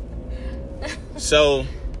 So,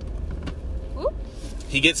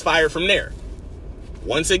 he gets fired from there.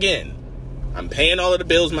 Once again, I'm paying all of the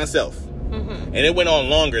bills myself. Mm-hmm. And it went on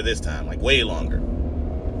longer this time. Way longer.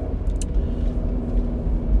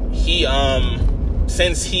 He,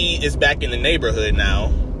 since he is back in the neighborhood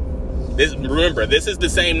now, this is the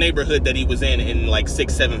same neighborhood that he was in 6th,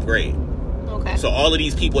 7th grade. Okay. So all of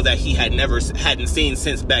these people that he hadn't seen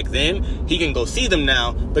since back then, he can go see them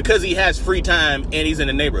now because he has free time and he's in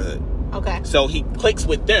the neighborhood. Okay. So he clicks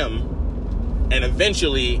with them, and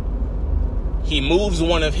eventually he moves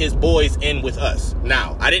one of his boys in with us.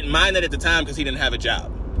 Now, I didn't mind that at the time because he didn't have a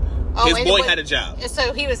job. Oh, his boy had a job.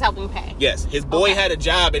 So he was helping pay. Yes, his boy had a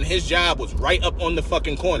job, and his job was right up on the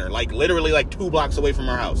fucking corner, literally 2 blocks away from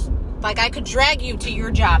our house. I could drag you to your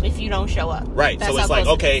job if you don't show up. Right. That's so it's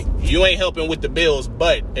okay, you ain't helping with the bills,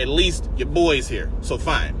 but at least your boy's here. So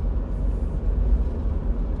fine.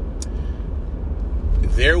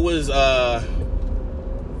 There was a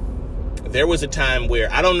time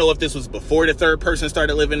where, I don't know if this was before the third person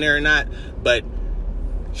started living there or not, but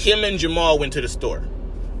him and Jamal went to the store.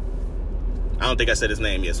 I don't think I said his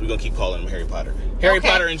name yet, so we're going to keep calling him Harry Potter. Harry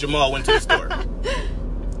Potter and Jamal went to the store.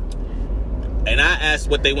 And I asked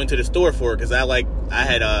what they went to the store for, because I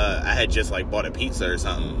had just bought a pizza or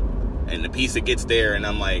something, and the pizza gets there, and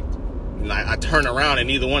I'm like, I turn around and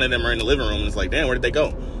neither one of them are in the living room, and it's like, damn, where did they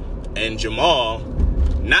go? And Jamal,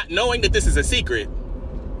 not knowing that this is a secret,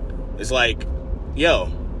 is like,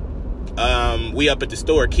 yo, we up at the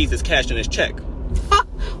store, Keith is cashing his check.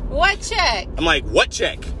 What check? I'm like, what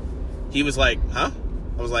check? He was like, huh?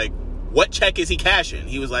 I was like, what check is he cashing?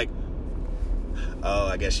 He was like, oh,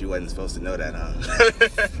 I guess you wasn't supposed to know that, huh?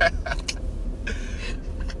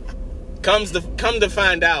 Come to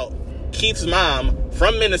find out, Keith's mom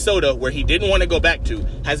from Minnesota, where he didn't want to go back to,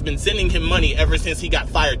 has been sending him money ever since he got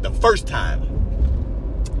fired the first time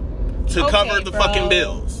to cover the fucking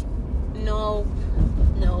bills. No.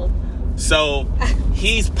 So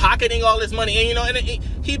he's pocketing all this money, and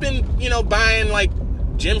he's been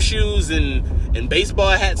buying gym shoes and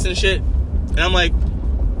baseball hats and shit. And I'm like,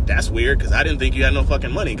 that's weird, because I didn't think you had no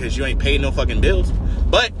fucking money, because you ain't paid no fucking bills.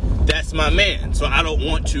 But that's my man, so I don't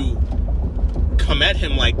want to come at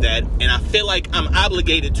him like that, and I feel like I'm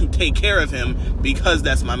obligated to take care of him because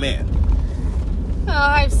that's my man. Oh,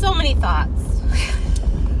 I have so many thoughts.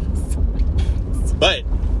 But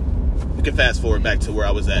we can fast forward back to where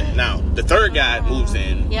I was at. Now, the third guy moves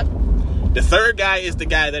in. Yep. The third guy is the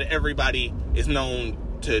guy that everybody is known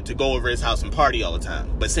to go over his house and party all the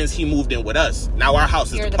time. But since he moved in with us, now our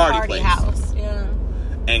house is the party place. House. Yeah.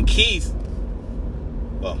 And Keith,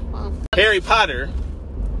 Harry Potter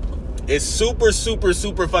is super, super,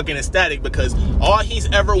 super fucking ecstatic because all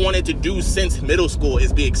he's ever wanted to do since middle school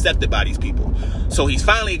is be accepted by these people. So he's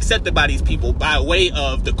finally accepted by these people by way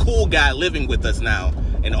of the cool guy living with us now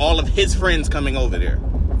and all of his friends coming over there.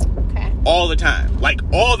 Okay. All the time. Like,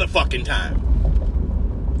 all the fucking time.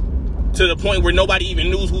 To the point where nobody even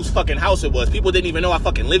knew whose fucking house it was. People didn't even know I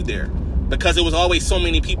fucking lived there. Because there was always so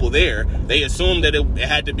many people there, they assumed that it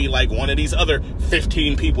had to be like one of these other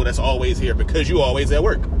 15 people that's always here because you always at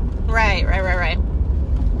work. Right.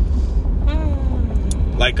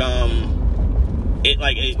 Like,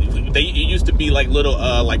 it used to be like little,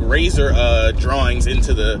 like razor, drawings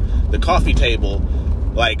into the coffee table,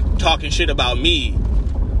 like talking shit about me,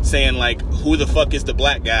 saying like, who the fuck is the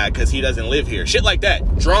black guy because he doesn't live here. Shit like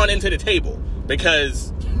that, drawn into the table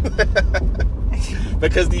because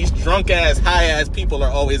because these drunk ass, high ass people are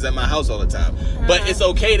always at my house all the time. But it's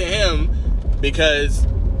okay to him because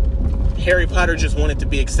Harry Potter just wanted to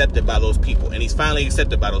be accepted by those people, and he's finally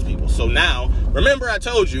accepted by those people. So now, remember I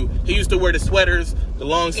told you he used to wear the sweaters, the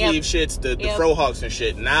long sleeve shits, the frohawks and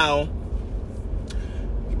shit. Now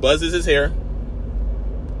he buzzes his hair.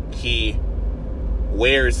 He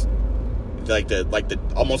wears like the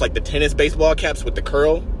almost like the tennis baseball caps with the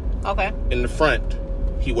curl in the front.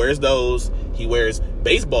 He wears those. He wears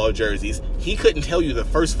baseball jerseys. He couldn't tell you the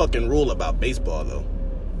first fucking rule about baseball though.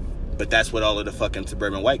 But that's what all of the fucking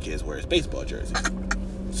suburban white kids wear is baseball jerseys.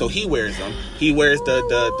 So he wears them. He wears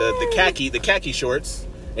the khaki shorts,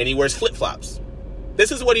 and he wears flip flops.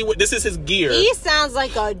 This is his gear. He sounds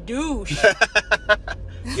like a douche.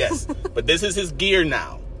 Yes, but this is his gear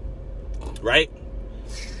now, right?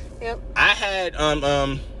 Yep. I had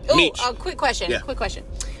Ooh, quick question. Yeah. Quick question.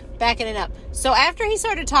 Backing it up. So after he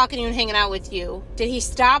started talking to you and hanging out with you, did he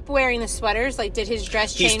stop wearing the sweaters? Like, did his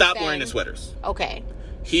dress change? He stopped wearing the sweaters. Okay.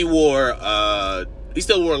 He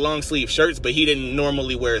still wore long sleeve shirts, but he didn't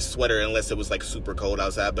normally wear a sweater unless it was like super cold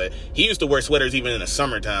outside. But he used to wear sweaters even in the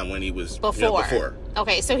summertime when he was before.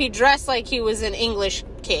 Okay, so he dressed like he was an English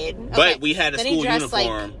kid. Okay. But we had a school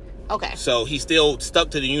uniform. Okay. So he still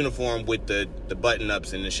stuck to the uniform with the button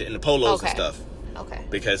ups and the shit and the polos and stuff. Okay.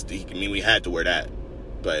 Because we had to wear that.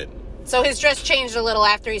 But so his dress changed a little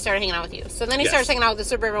after he started hanging out with you. So then he starts hanging out with the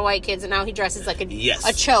suburban white kids, and now he dresses like a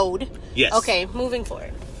chode. Yes. Okay, moving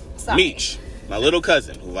forward. Sorry. Meech, my little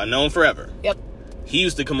cousin, who I've known forever. Yep. He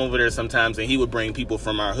used to come over there sometimes, and he would bring people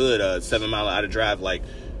from our hood, 7 Mile out of drive, like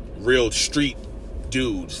real street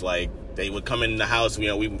dudes. Like they would come in the house, we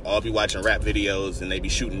all be watching rap videos, and they'd be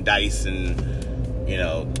shooting dice and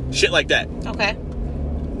shit like that. Okay.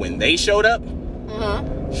 When they showed up,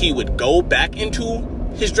 he would go back into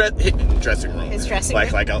his dressing room. His dressing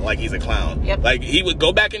room. Like he's a clown. Yep. Like he would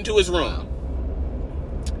go back into his room.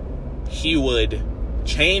 He would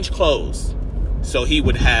change clothes. So he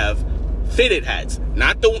would have fitted hats.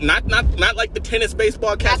 Not like the tennis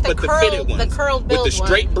baseball caps, but the fitted ones. The curled build with the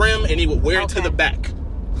straight brim, and he would wear it to the back.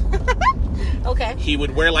 Okay. He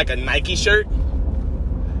would wear like a Nike shirt.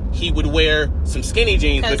 He would wear some skinny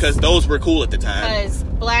jeans because those were cool at the time. Because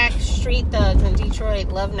black street thugs in Detroit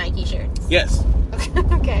love Nike shirts. Yes.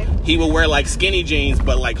 Okay. He would wear like skinny jeans,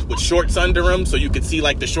 but like with shorts under them, so you could see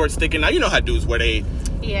like the shorts sticking. Now you know how dudes wear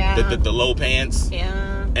the low pants. Yeah.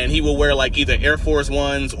 And he would wear like either Air Force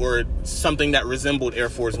Ones or something that resembled Air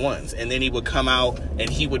Force Ones. And then he would come out and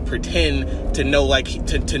he would pretend to know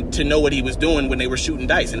to know what he was doing when they were shooting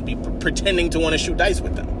dice, and be pretending to want to shoot dice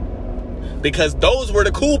with them. Because those were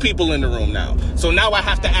the cool people in the room now. So now I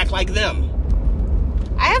have to act like them.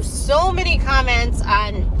 I have so many comments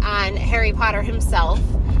on Harry Potter himself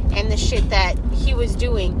and the shit that he was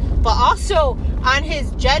doing, but also on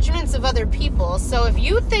his judgments of other people. So if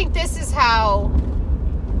you think this is how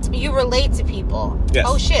you relate to people,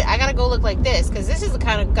 oh shit, I gotta go look like this, because this is the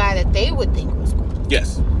kind of guy that they would think was cool.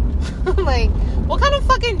 Yes. Like, what kind of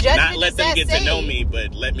fucking judgment Not let them get to know me,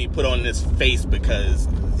 but let me put on this face because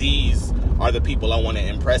these are the people I want to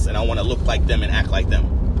impress, and I want to look like them and act like them.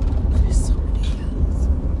 It's so ridiculous.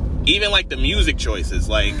 Even like the music choices,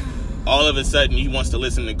 like all of a sudden he wants to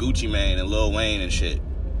listen to Gucci Mane and Lil Wayne and shit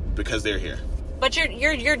because they're here. But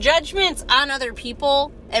your judgments on other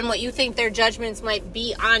people and what you think their judgments might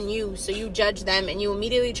be on you, so you judge them and you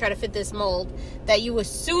immediately try to fit this mold that you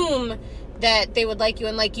assume that they would like you,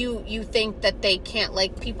 and like you think that they can't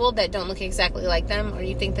like people that don't look exactly like them, or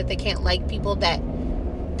you think that they can't like people that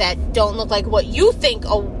don't look like what you think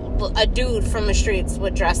a dude from the streets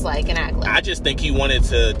would dress like and act like. I just think he wanted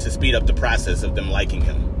to speed up the process of them liking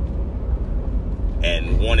him.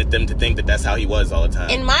 And wanted them to think that that's how he was all the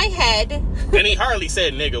time. In my head... And he hardly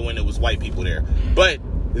said nigga when it was white people there. But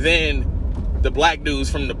then the black dudes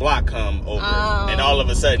from the block come over. And all of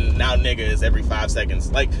a sudden, now nigga is every 5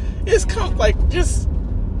 seconds. Like, it's just...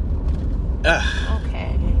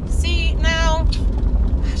 Okay. See, now...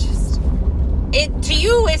 To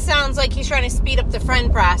you, it sounds like he's trying to speed up the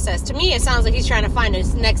friend process. To me, it sounds like he's trying to find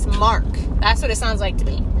his next mark. That's what it sounds like to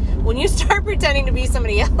me. When you start pretending to be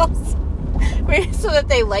somebody else... so that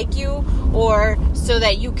they like you, or so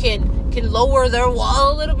that you can lower their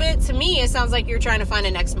wall a little bit. To me, it sounds like you're trying to find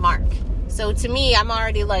a next mark. So to me, I'm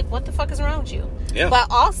already like, what the fuck is wrong with you? Yeah. But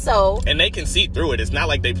also... And they can see through it. It's not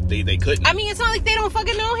like they couldn't. I mean, it's not like they don't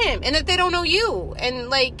fucking know him, and that they don't know you. And,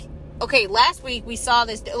 like, okay, last week we saw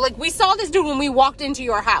this... Like, we saw this dude when we walked into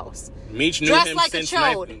your house. Meech knew dressed him like since... a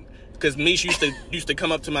chode. Because Meech used to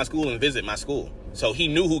come up to my school and visit my school. So he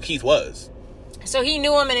knew who Keith was. So he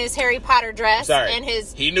knew him in his Harry Potter dress. Sorry. And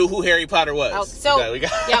his... He knew who Harry Potter was. Oh, so...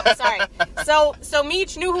 Yep, sorry. So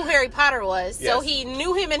Meech knew who Harry Potter was. Yes. So he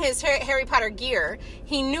knew him in his Harry Potter gear.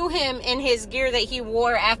 He knew him in his gear that he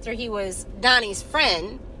wore after he was Donnie's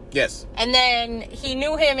friend. Yes. And then he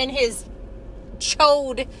knew him in his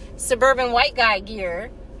chode suburban white guy gear.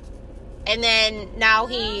 And then now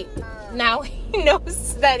he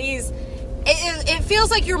knows that he's... It feels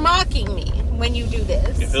like you're mocking me when you do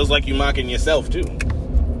this. It feels like you're mocking yourself too.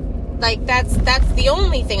 Like that's the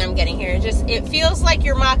only thing I'm getting here. Just it feels like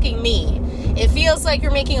you're mocking me. It feels like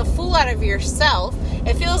you're making a fool out of yourself.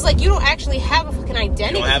 It feels like you don't actually have a fucking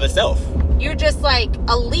identity. You don't have a self. You're just like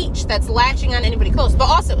a leech that's latching on anybody close. But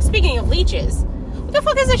also, speaking of leeches, what the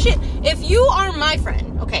fuck is that shit? If you are my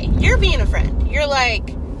friend, okay, you're being a friend. You're like,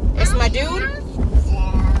 it's my dude.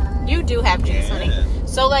 You do have juice, honey.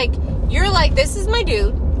 So like, you're like, this is my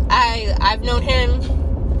dude. I've known him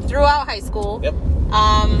throughout high school. Yep.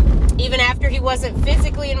 Even after he wasn't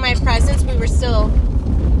physically in my presence, we were still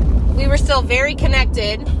very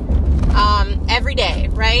connected. Every day,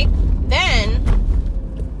 right? Then,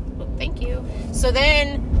 thank you. So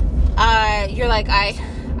then, you're like,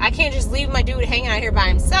 I can't just leave my dude hanging out here by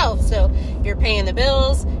himself. So you're paying the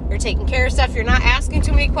bills, you're taking care of stuff, you're not asking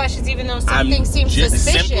too many questions, even though something seems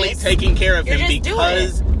suspicious. Simply taking care of him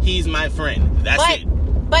because he's my friend. That's it.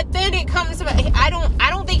 But then it comes about, I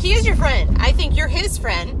don't think he is your friend. I think you're his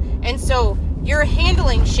friend. And so you're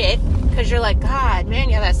handling shit because you're like, God, man,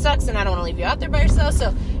 yeah, that sucks. And I don't want to leave you out there by yourself.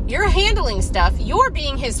 So you're handling stuff. You're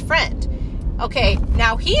being his friend. Okay.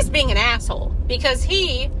 Now he's being an asshole because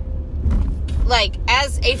he, like,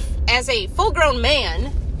 as a full grown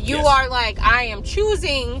man, you are like, I am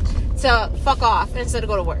choosing to fuck off instead of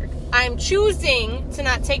go to work. I'm choosing to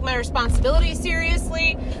not take my responsibility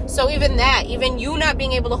seriously. So even you not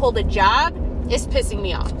being able to hold a job is pissing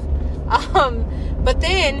me off. But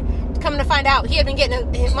then come to find out he had been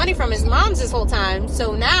getting his money from his mom's this whole time.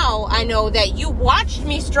 So now I know that you watched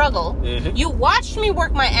me struggle. Mm-hmm. You watched me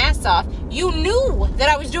work my ass off. You knew that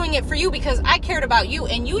I was doing it for you because I cared about you,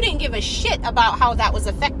 and you didn't give a shit about how that was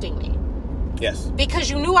affecting me. Yes. Because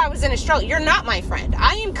you knew I was in a struggle. You're not my friend.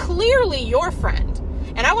 I am clearly your friend.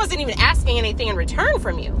 And I wasn't even asking anything in return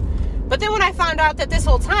from you. But then when I found out that this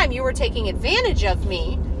whole time you were taking advantage of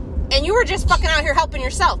me and you were just fucking out here helping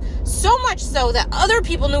yourself. So much so that other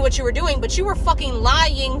people knew what you were doing, but you were fucking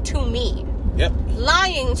lying to me. Yep.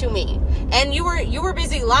 Lying to me. And you were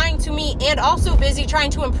busy lying to me and also busy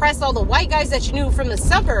trying to impress all the white guys that you knew from the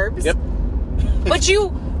suburbs. Yep. But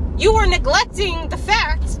you were neglecting the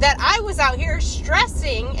fact that I was out here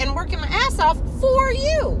stressing and working my ass off for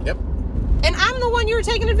you. Yep. And I'm the one you were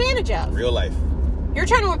taking advantage of. Real life. You're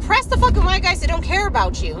trying to impress the fucking white guys that don't care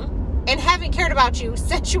about you and haven't cared about you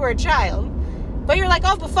since you were a child. But you're like,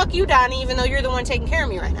 oh, but fuck you, Donnie, even though you're the one taking care of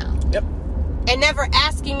me right now. Yep. And never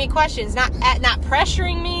asking me questions, not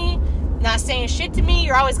pressuring me, not saying shit to me.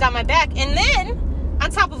 You're always got my back. And then, on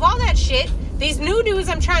top of all that shit, these new dudes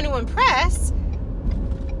I'm trying to impress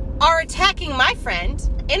are attacking my friend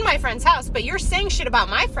in my friend's house. But you're saying shit about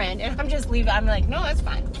my friend, and I'm just leaving. I'm like, no, that's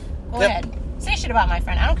fine. Go ahead. Say shit about my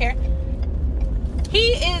friend. I don't care.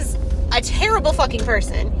 He is a terrible fucking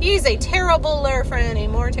person. He's a terribler friend, a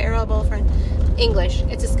more terrible friend. English,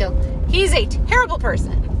 it's a skill. He's a terrible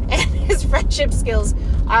person. And his friendship skills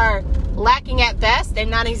are lacking at best and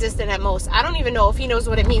non-existent at most. I don't even know if he knows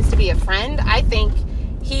what it means to be a friend. I think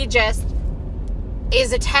he just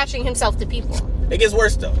is attaching himself to people. It gets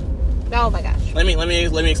worse though. Oh my gosh. Let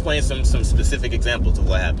me explain some specific examples of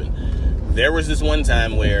what happened. There was this one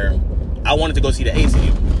time where I wanted to go see the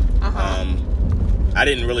ACU. I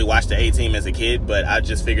didn't really watch the A-Team as a kid, but I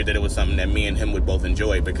just figured that it was something that me and him would both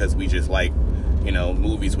enjoy because we just like, you know,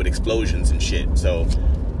 movies with explosions and shit. So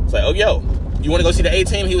it's like, oh, yo, you want to go see the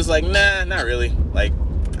A-Team? He was like, nah, not really. Like,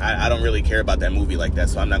 I don't really care about that movie like that,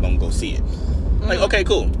 so I'm not going to go see it. Like, okay,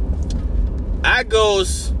 cool. I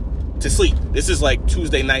goes to sleep. This is like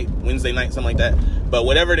Tuesday night, Wednesday night, something like that. But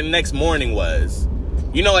whatever the next morning was,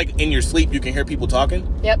 you know, like in your sleep, you can hear people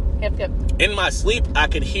talking? Yep. In my sleep, I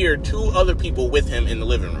could hear 2 other people with him in the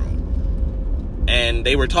living room. And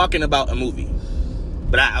they were talking about a movie.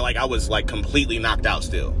 But I was like completely knocked out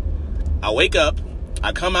still. I wake up,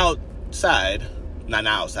 I come outside, not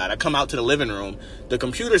outside, I come out to the living room. The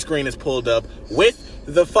computer screen is pulled up with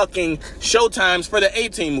the fucking showtimes for the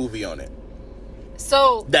A-Team movie on it.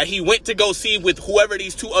 So that he went to go see with whoever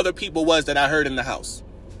these 2 other people was that I heard in the house.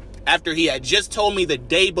 After he had just told me the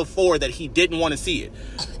day before that he didn't want to see it.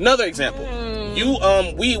 Another example.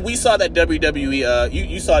 We saw that WWE,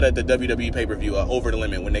 you saw that the WWE pay-per-view, Over the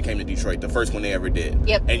Limit, when they came to Detroit, the first one they ever did.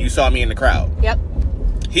 Yep. And you saw me in the crowd. Yep.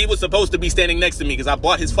 He was supposed to be standing next to me because I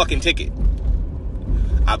bought his fucking ticket.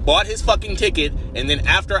 I bought his fucking ticket, and then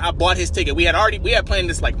after I bought his ticket, we had planned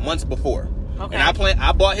this like months before. Okay. And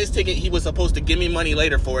I bought his ticket. He was supposed to give me money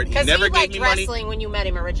later for it. He never gave me money. Wrestling when you met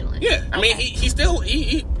him originally. Yeah, I mean, he still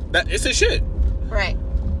it's his shit. Right.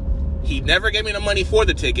 He never gave me the money for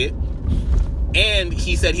the ticket, and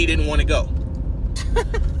he said he didn't want to go.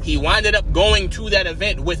 He winded up going to that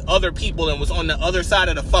event with other people and was on the other side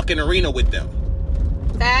of the fucking arena with them.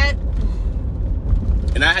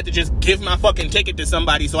 And I had to just give my fucking ticket to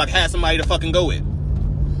somebody so I had somebody to fucking go with.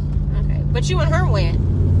 Okay, but you and her went.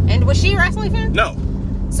 And was she a wrestling fan? No.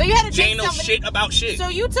 So you had to take somebody... She ain't no shit about shit. So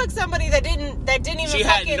you took somebody that didn't even She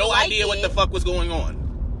had no idea what the fuck was going on.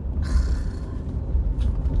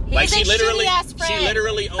 Like she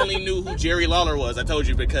literally only knew who Jerry Lawler was. I told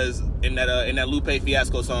you because in that Lupe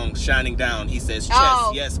Fiasco song "Shining Down," he says, "Chess,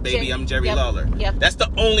 yes, baby, I'm Jerry Lawler." Yep. That's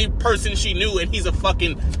the only person she knew, and he's a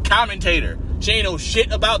fucking commentator. She ain't know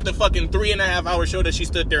shit about the fucking 3.5 hour show that she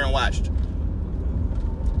stood there and watched.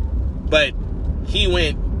 But he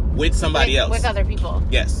went with somebody else, with other people.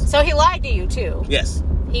 Yes. So he lied to you too. Yes.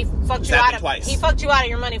 He fucked you out of twice. He fucked you out of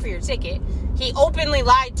your money for your ticket. He openly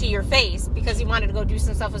lied to your face because he wanted to go do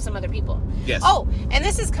some stuff with some other people. Yes. Oh, and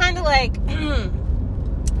this is kind of like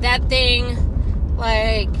that thing,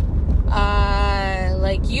 like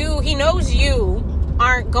he knows you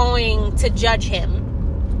aren't going to judge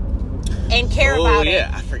him and care about it.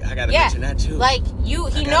 I forgot. I gotta mention that too. Like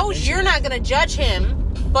he knows you're not gonna judge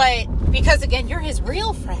him, but because again, you're his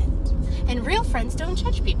real friend. And real friends don't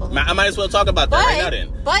judge people. I might as well talk about that right now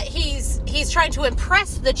then. But he's trying to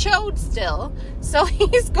impress the chode still. So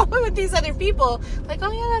he's going with these other people. Like,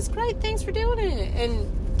 oh yeah, that's great. Thanks for doing it. And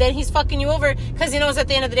then he's fucking you over because he knows at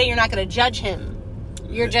the end of the day you're not going to judge him.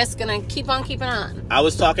 You're just going to keep on keeping on. I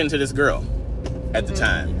was talking to this girl at the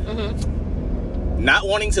time. Mm-hmm. Not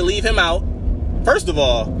wanting to leave him out. First of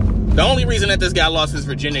all, the only reason that this guy lost his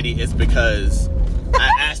virginity is because... I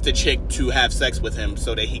asked the chick to have sex with him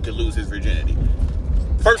so that he could lose his virginity.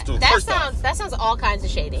 That sounds all kinds of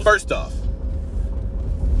shady. First off,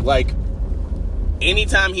 like,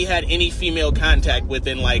 anytime he had any female contact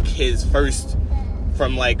within, like, his first,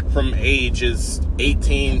 from ages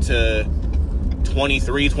 18 to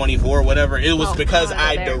 23, 24, whatever, it was because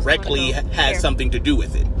I directly had something to do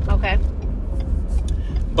with it. Okay.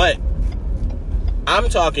 But I'm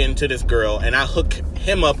talking to this girl, and I hook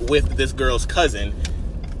him up with this girl's cousin.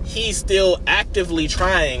 He's still actively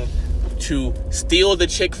trying to steal the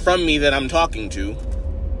chick from me that I'm talking to.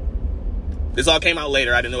 This all came out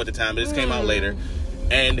later. I didn't know at the time, but this came out later.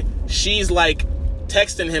 And she's like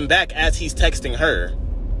texting him back as he's texting her.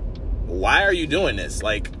 Why are you doing this?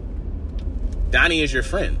 Like, Donnie is your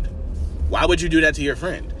friend. Why would you do that to your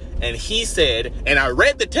friend? And he said, and I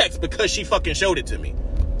read the text because she fucking showed it to me.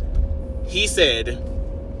 He said,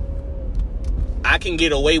 I can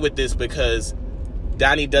get away with this because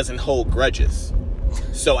Donnie doesn't hold grudges.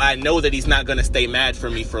 So I know that he's not going to stay mad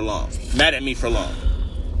at me for long.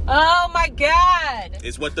 Oh my God.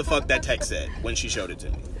 It's what the fuck that text said when she showed it to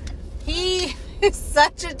me. He is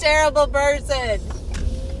such a terrible person.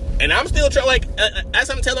 And I'm still trying, as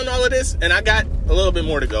I'm telling all of this, and I got a little bit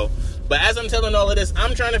more to go, but as I'm telling all of this,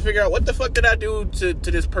 I'm trying to figure out what the fuck did I do to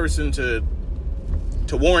this person to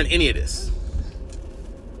warrant any of this.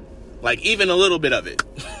 Like, even a little bit of it.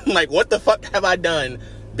 Like, what the fuck have I done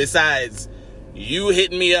besides you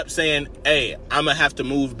hitting me up saying, hey, I'm going to have to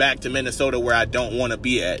move back to Minnesota where I don't want to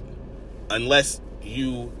be at unless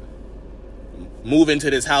you move into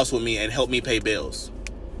this house with me and help me pay bills.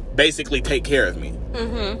 Basically, take care of me.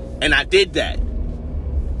 Mm-hmm. And I did that.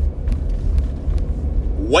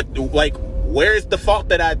 where's the fault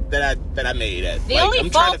that I made at? I'm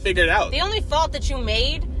trying to figure it out. The only fault that you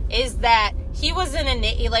made is that he was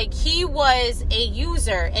he was a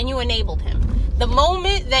user and you enabled him. The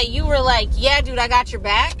moment that you were like, yeah, dude, I got your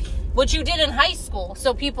back, which you did in high school,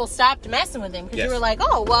 so people stopped messing with him because you were like,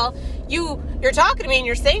 oh, well, you're talking to me and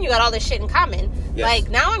you're saying you got all this shit in common. Yes. Like,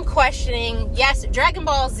 now I'm questioning, yes, Dragon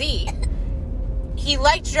Ball Z. He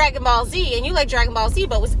liked Dragon Ball Z and you like Dragon Ball Z,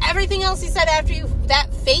 but was everything else he said after you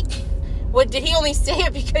that fake? Did he only say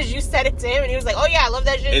it because you said it to him and he was like, oh yeah, I love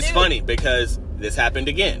that shit It's funny because this happened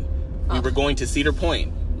again. We were going to Cedar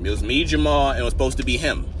Point. It was me, Jamal, and it was supposed to be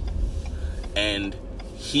him. And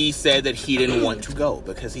he said that he didn't want to go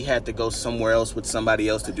because he had to go somewhere else with somebody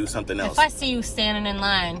else to do something else. If I see you standing in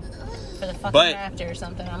line for the fucking rafter or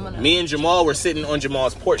something, I'm gonna... Me and Jamal were sitting on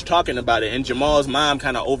Jamal's porch talking about it, and Jamal's mom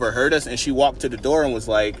kind of overheard us, and she walked to the door and was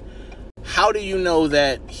like, how do you know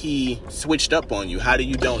that he switched up on you? How do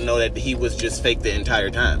you don't know that he was just fake the entire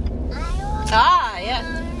time? Ah,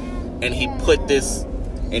 yeah. And he put this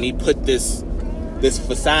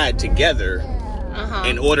facade together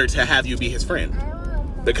in order to have you be his friend.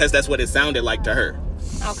 Because that's what it sounded like to her.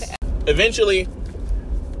 Okay. Eventually,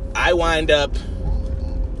 I wind up,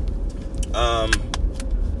 I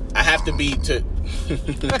have to be to,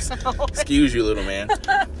 excuse you, little man.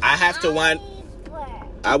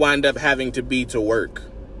 I wind up having to be to work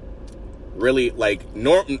really like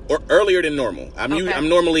earlier than normal. I'm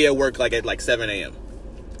normally at work at 7 a.m.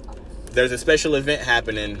 There's a special event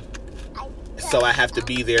happening, so I have to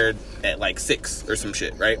be there at 6 or some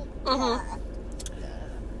shit, right?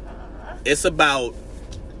 It's about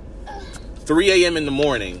 3 a.m. in the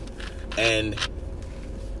morning, and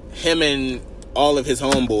him and all of his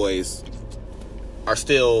homeboys are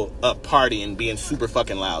still up partying, being super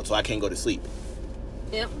fucking loud, so I can't go to sleep.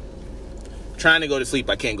 Yep. Trying to go to sleep,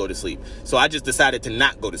 I can't go to sleep. So I just decided to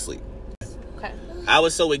not go to sleep. Okay. I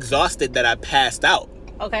was so exhausted that I passed out.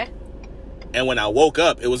 Okay. And when I woke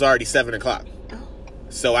up, it was already 7 o'clock.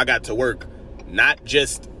 So I got to work, not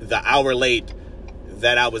just the hour late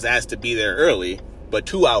that I was asked to be there early, but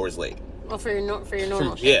 2 hours late. Well, for your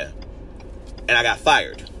normal shit. Yeah. And I got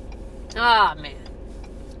fired. Ah, man.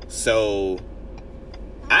 So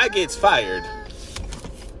I gets fired.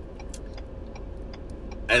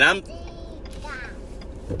 And I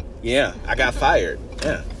got fired.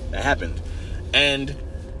 Yeah, that happened. And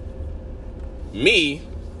me,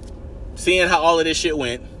 seeing how all of this shit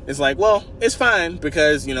went, it's like, well, it's fine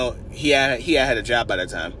because, he had a job by that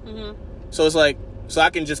time. So it's like, so I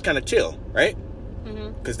can just kind of chill, right?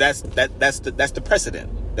 Because that's the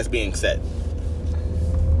precedent that's being set.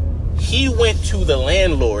 He went to the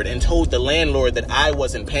landlord and told the landlord that I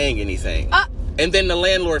wasn't paying anything. And then the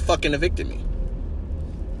landlord fucking evicted me.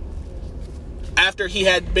 After he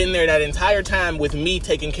had been there that entire time with me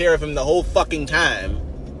taking care of him the whole fucking time,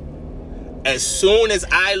 as soon as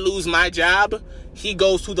I lose my job, he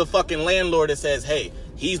goes to the fucking landlord and says, hey,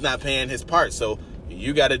 he's not paying his part, so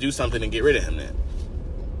you got to do something and get rid of him then.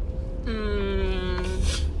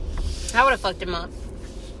 I would have fucked him up.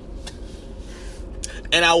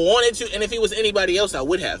 And I wanted to, and if he was anybody else, I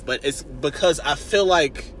would have. But it's because I feel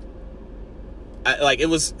like it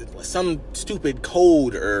was some stupid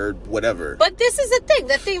code or whatever. But this is the thing.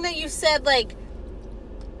 The thing that you said,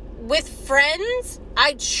 with friends,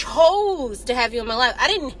 I chose to have you in my life. I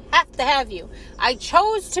didn't have to have you. I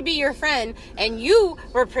chose to be your friend, and you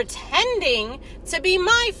were pretending to be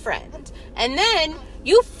my friend. And then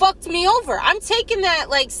you fucked me over. I'm taking that,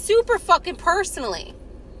 super fucking personally.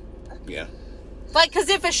 Yeah. Because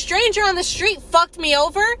if a stranger on the street fucked me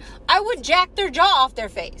over, I would jack their jaw off their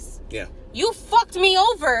face. Yeah. You fucked me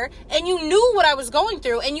over, and you knew what I was going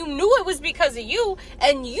through, and you knew it was because of you,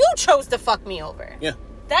 and you chose to fuck me over. Yeah.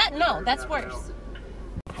 That's worse.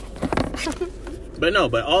 But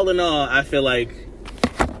all in all, I feel like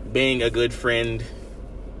being a good friend,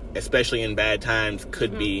 especially in bad times,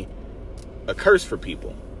 could be a curse for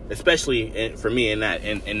people. Especially for me in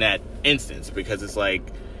that instance, because it's like,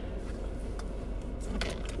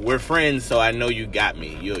 we're friends, so I know you got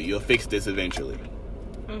me. You'll fix this eventually.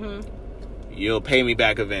 You'll pay me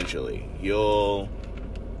back eventually. You'll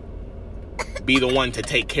be the one to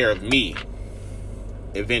take care of me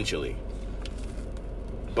eventually.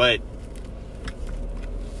 But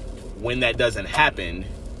when that doesn't happen,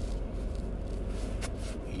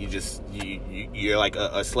 you're like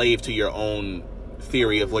a slave to your own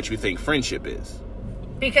theory of what you think friendship is.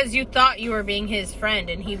 Because you thought you were being his friend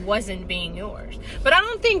and he wasn't being yours. But I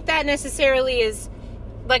don't think that necessarily is...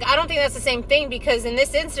 I don't think that's the same thing, because in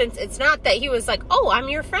this instance, it's not that he was like, oh, I'm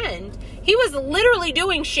your friend. He was literally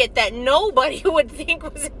doing shit that nobody would think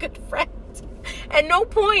was a good friend. At no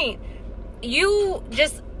point, you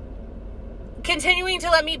just continuing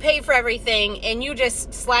to let me pay for everything and you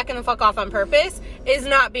just slacking the fuck off on purpose is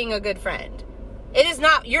not being a good friend. It is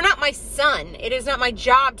not. You're not my son. It is not my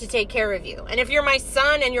job to take care of you. And if you're my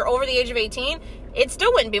son and you're over the age of 18, it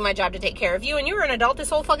still wouldn't be my job to take care of you, and you were an adult this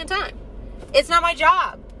whole fucking time. It's not my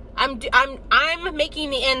job. I'm making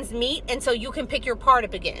the ends meet, and so you can pick your part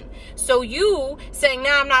up again. So you saying,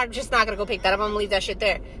 nah, I'm just not gonna go pick that up, I'm gonna leave that shit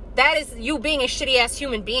there. That is you being a shitty ass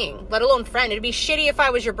human being, let alone friend. It'd be shitty if I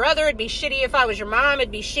was your brother, it'd be shitty if I was your mom,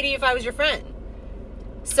 it'd be shitty if I was your friend.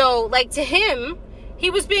 So, like, to him, he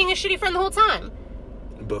was being a shitty friend the whole time.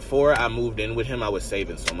 Before I moved in with him, I was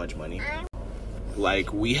saving so much money.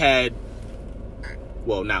 Like, we had,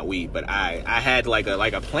 well, not we, but I had like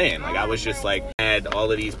a plan. Like, I was just like, had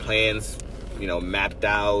all of these plans, you know, mapped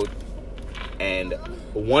out. And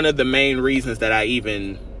one of the main reasons that I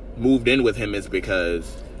even moved in with him is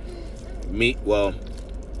because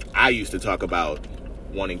I used to talk about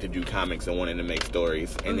wanting to do comics and wanting to make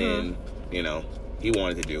stories. And then, you know, he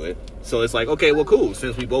wanted to do it. So it's like, okay, well, cool.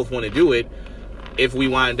 Since we both want to do it, if we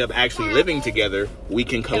wind up actually living together, we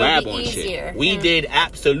can collab on shit. We did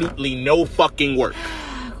absolutely no fucking work.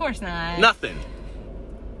 Of course not. Nothing.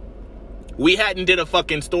 We hadn't did a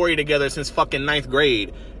fucking story together since fucking 9th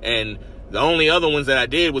grade, and the only other ones that I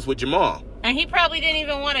did was with Jamal. And he probably didn't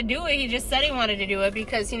even want to do it. He just said he wanted to do it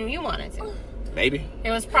because he knew you wanted to. Maybe.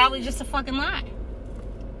 It was probably just a fucking lie.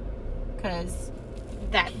 Because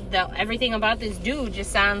everything about this dude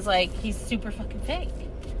just sounds like he's super fucking fake.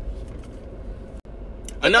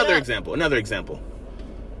 Another example.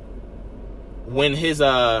 When his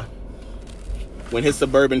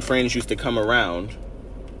suburban friends used to come around,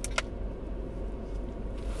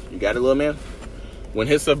 you got it, little man? When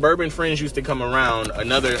his suburban friends used to come around, a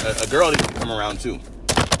girl used to come around too.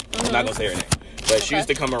 I'm not gonna say her name, but she used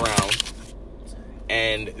to come around,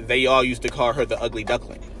 and they all used to call her the ugly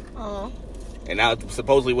duckling. Oh. And that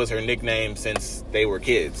supposedly was her nickname since they were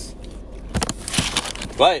kids.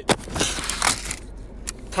 But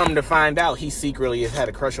come to find out, he secretly has had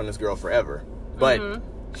a crush on this girl forever. But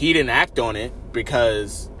he didn't act on it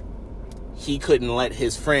because he couldn't let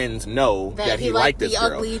his friends know that he liked this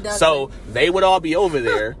girl. So they would all be over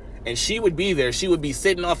there, and she would be there. She would be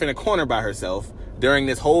sitting off in a corner by herself during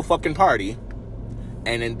this whole fucking party.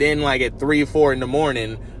 And then like at 3 or 4 in the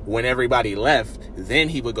morning, when everybody left, then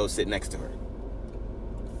he would go sit next to her.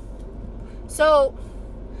 So...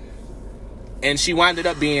 And she winded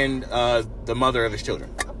up being the mother of his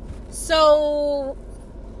children. So,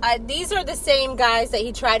 these are the same guys that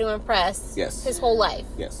he tried to impress his whole life.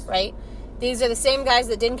 Yes. Right? These are the same guys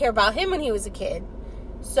that didn't care about him when he was a kid.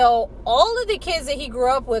 So, all of the kids that he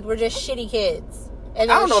grew up with were just shitty kids.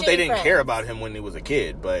 And I don't know if they didn't care about him when he was a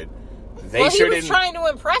kid, but he was trying to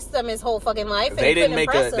impress them his whole fucking life. They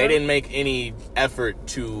didn't make any effort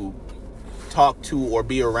to talk to or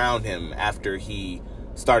be around him after he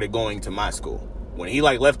started going to my school. When he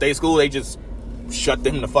left their school, they just shut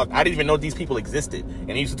them the fuck. I didn't even know these people existed,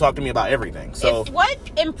 and he used to talk to me about everything. So if what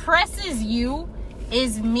impresses you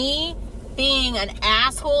is me being an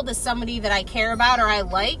asshole to somebody that I care about or I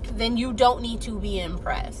like, then you don't need to be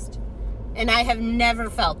impressed. And I have never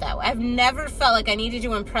felt that way. I've never felt like I needed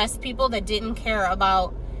to impress people that didn't care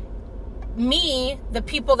about me, the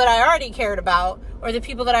people that I already cared about, or the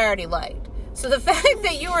people that I already liked. So the fact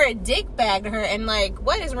that you were a dickbag to her and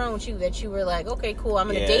what is wrong with you that you were like, okay, cool, I'm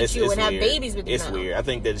going to date you and have babies with you now. It's weird. I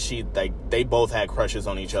think that they both had crushes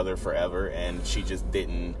on each other forever, and she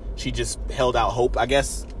just held out hope, I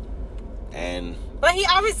guess. But he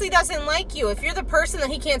obviously doesn't like you. If you're the person that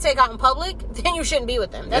he can't take out in public, then you shouldn't be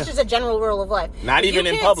with him. That's just a general rule of life. Not even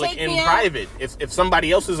in public, in private. If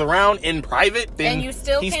somebody else is around in private, then he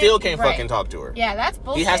still can't fucking talk to her. Yeah, that's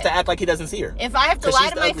bullshit. He has to act like he doesn't see her. If I have to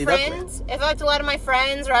lie to my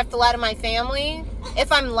friends, or I have to lie to my family,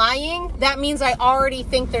 if I'm lying, that means I already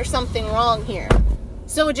think there's something wrong here.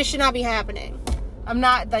 So it just should not be happening. I'm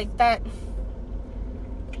not like that.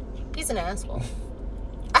 He's an asshole.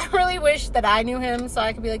 I really wish that I knew him so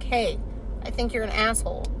I could be like, hey, I think you're an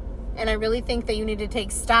asshole. And I really think that you need to take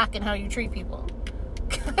stock in how you treat people.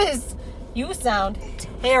 Because you sound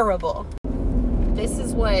terrible. This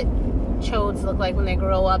is what chodes look like when they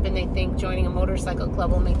grow up and they think joining a motorcycle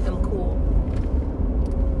club will make them cool.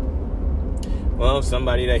 Well, if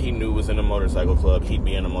somebody that he knew was in a motorcycle club, he'd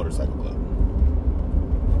be in a motorcycle club.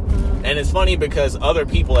 And it's funny because other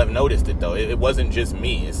people have noticed it, though. It wasn't just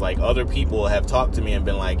me. It's like other people have talked to me and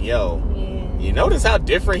been like, yo, you notice how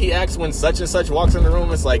different he acts when such and such walks in the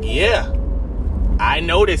room? It's like, yeah, I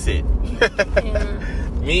notice it.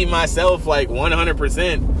 Me, myself,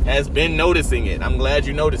 100% has been noticing it. I'm glad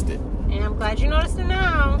you noticed it. And I'm Glad you noticed it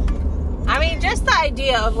now. I mean, just the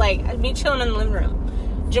idea of, like, me chilling in the living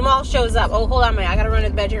room. Jamal shows up. Oh, hold on a minute. I gotta run to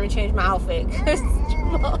the bedroom and change my outfit.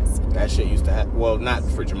 That shit used to happen. Well, not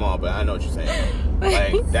for Jamal, but I know what you're saying.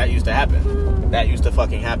 Like, that used to happen. That used to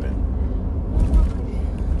fucking happen.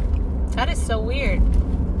 That is so weird.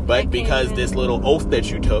 But because this little oath that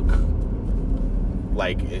you took,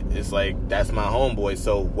 like, it's like, that's my homeboy,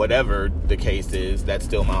 so whatever the case is, that's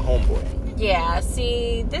still my homeboy. Yeah,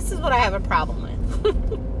 see, this is what I have a problem with.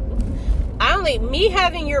 Me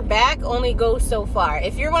having your back only goes so far.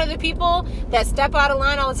 If you're one of the people that step out of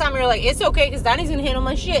line all the time, you're like, it's okay because Donnie's gonna handle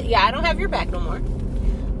my shit. Yeah, I don't have your back no more.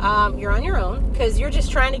 You're on your own because you're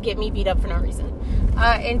just trying to get me beat up for no reason.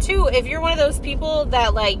 And two, if you're one of those people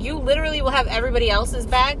that, like, you literally will have everybody else's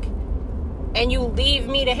back and you leave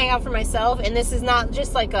me to hang out for myself, and this is not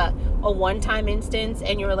just like a one-time instance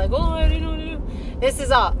and you're like, oh, I didn't know. This is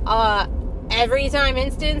a every time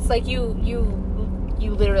instance. Like, you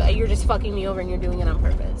literally, you're just fucking me over and you're doing it on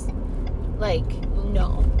purpose. Like,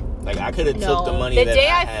 no. Like, I could have took the money the that day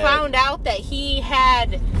I I had. found out that he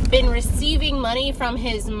had been receiving money from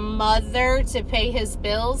his mother to pay his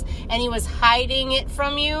bills and he was hiding it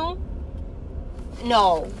from you,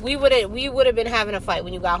 no, we would have been having a fight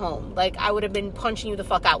when you got home. Like, I would have been punching you the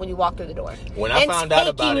fuck out when you walked through the door. When I found out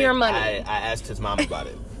about it, your money. I asked his mom about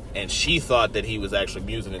it. And she thought that he was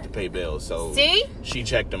actually using it to pay bills. So see? She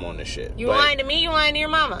checked him on this shit. You lying to me, you lying to your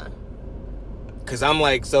mama. Because I'm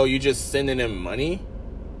like, so you just sending him money?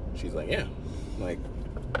 She's like, yeah. I'm like,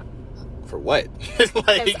 for what? Because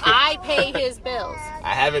Like, I pay his bills.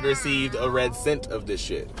 I haven't received a red cent of this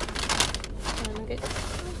shit.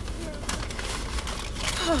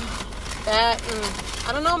 I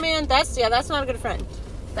don't know, man. That's not a good friend.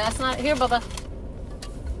 That's not... Here, Bubba.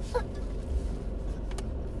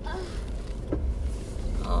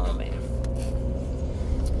 Oh, man.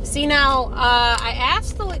 See, now, I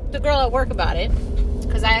asked the girl at work about it.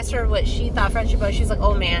 Because I asked her what she thought friendship was. She's like,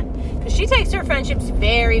 oh, man. Because she takes her friendships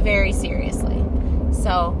very, very seriously.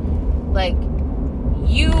 So, like,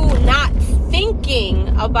 you not thinking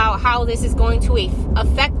about how this is going to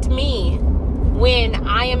affect me when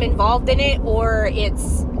I am involved in it, or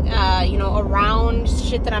it's, around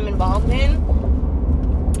shit that I'm involved in,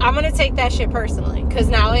 I'm going to take that shit personally. Because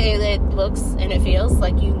now it looks and it feels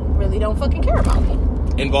like you really don't fucking care about me.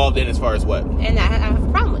 Involved in as far as what? And I have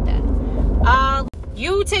a problem with that.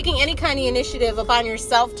 You taking any kind of initiative upon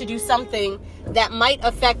yourself to do something that might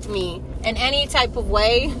affect me in any type of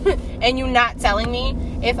way, and you not telling me.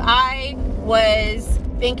 If I was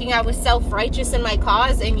thinking I was self-righteous in my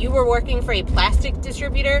cause and you were working for a plastic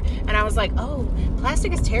distributor and I was like, oh,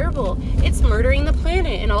 plastic is terrible, it's murdering the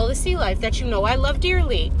planet and all the sea life that you know I love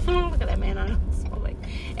dearly. Look at that man on his stomach.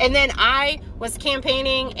 And then I was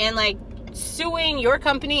campaigning and like suing your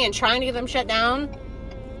company and trying to get them shut down,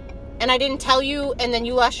 and I didn't tell you, and then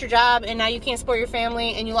you lost your job and now you can't support your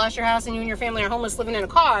family and you lost your house and you and your family are homeless living in a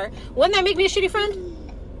car, wouldn't that make me a shitty friend?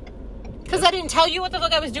 Because I didn't tell you what the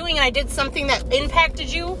fuck I was doing and I did something that impacted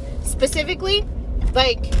you specifically.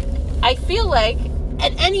 Like, I feel like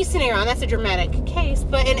in any scenario, and that's a dramatic case,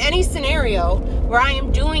 but in any scenario where I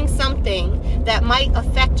am doing something that might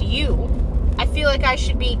affect you, I feel like I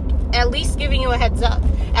should be at least giving you a heads up,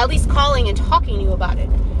 at least calling and talking to you about it,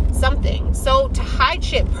 something. So to hide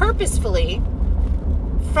shit purposefully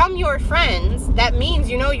from your friends, that means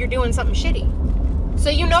you know you're doing something shitty. So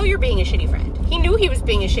you know you're being a shitty friend. He knew he was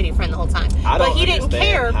being a shitty friend the whole time, but he didn't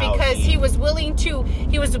care because he was willing to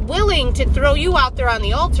throw you out there on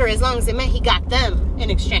the altar as long as it meant he got them in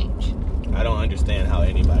exchange. I don't understand how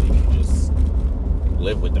anybody can just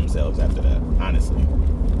live with themselves after that, honestly.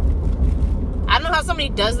 I don't know how somebody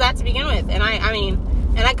does that to begin with. And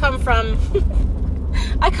I come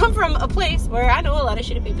from a place where I know a lot of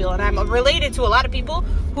shitty people, and I'm related to a lot of people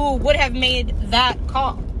who would have made that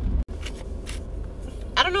call.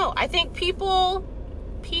 I don't know. I think people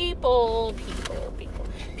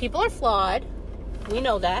are flawed. We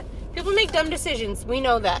know that. People make dumb decisions. We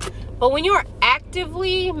know that. But when you're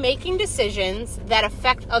actively making decisions that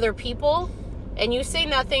affect other people and you say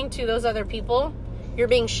nothing to those other people, you're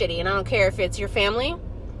being shitty. And I don't care if it's your family.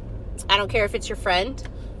 I don't care if it's your friend.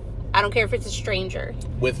 I don't care if it's a stranger.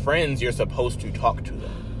 With friends, you're supposed to talk to them.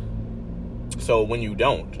 So when you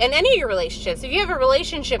don't, in any of your relationships, if you have a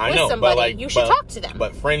relationship with somebody, you should talk to them.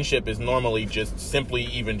 But friendship is normally just simply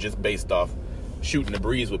even just based off shooting the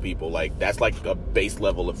breeze with people. Like, that's like a base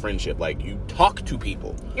level of friendship. Like, you talk to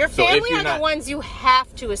people. Your family are the ones you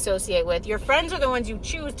have to associate with. Your friends are the ones you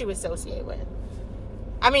choose to associate with.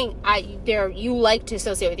 I mean, you like to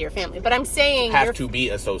associate with your family, but I'm saying have to be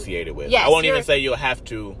associated with. Yes, I won't even say you'll have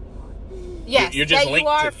to. Yes, you're just that linked you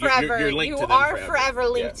are to, forever. You're linked you to them are forever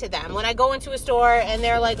linked to them. When I go into a store and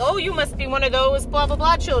they're like, "Oh, you must be one of those blah blah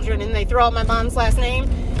blah children," and they throw out my mom's last name,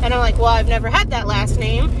 and I'm like, "Well, I've never had that last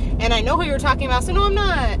name, and I know who you're talking about, so no, I'm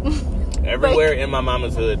not." Everywhere in my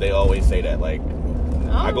mama's hood, they always say that. Like,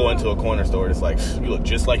 I go into a corner store, it's like, you look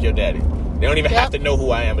just like your daddy. They don't even have to know who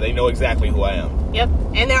I am, but they know exactly who I am. Yep.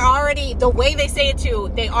 And they're already, the way they say it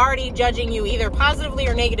too, they already judging you either positively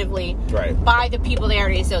or negatively by the people they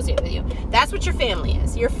already associate with you. That's what your family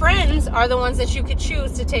is. Your friends are the ones that you could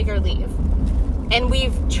choose to take or leave. And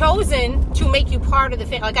we've chosen to make you part of the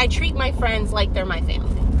family. Like, I treat my friends like they're my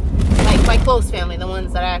family. Like, my close family, the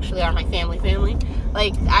ones that actually are my family.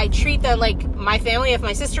 Like, I treat them like my family. If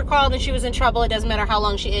my sister called and she was in trouble, it doesn't matter how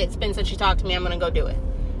long it's been since she talked to me, I'm going to go do it.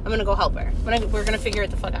 I'm going to go help her. We're going to figure it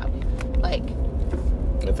the fuck out. Like,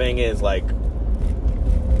 the thing is, like,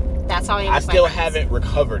 that's how I am. I still haven't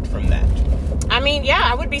recovered from that. I mean, yeah,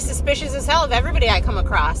 I would be suspicious as hell of everybody I come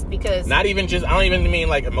across, because not even just, I don't even mean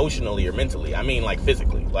like emotionally or mentally. I mean like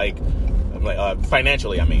physically, like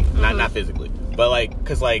financially. I mean, not physically, but like,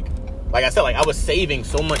 because like I said, like, I was saving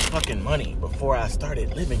so much fucking money before I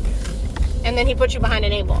started living there. And then he put you behind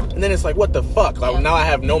an 8-ball. And then it's like, what the fuck? Like, now I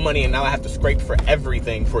have no money, and now I have to scrape for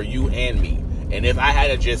everything for you and me. And if I had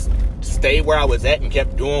to just stay where I was at and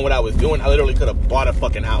kept doing what I was doing, I literally could have bought a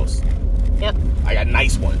fucking house. Yep. Like a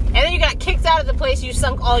nice one. And then you got kicked out of the place you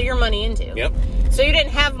sunk all your money into. Yep. So you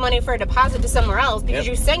didn't have money for a deposit to somewhere else because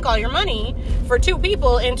you sank all your money for 2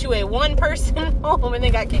 people into a 1-person home and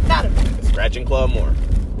then got kicked out of it. Scratch and claw more.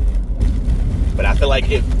 But I feel like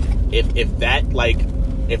if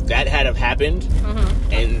that had have happened,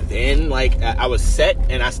 and then like I was set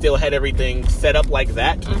and I still had everything set up like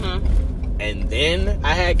that, and then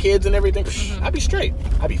I had kids and everything, I'd be straight.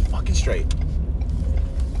 I'd be fucking straight.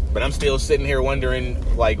 But I'm still sitting here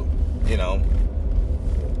wondering, like, you know,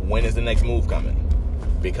 when is the next move coming?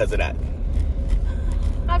 Because of that.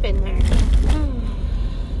 I've been there.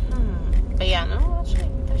 But yeah, no,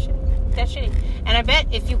 that's shitty. And I bet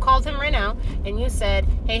if you called him right now and you said,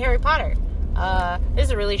 "Hey, Harry Potter, this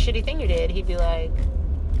is a really shitty thing you did," he'd be like,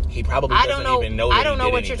 he probably doesn't even know that I don't know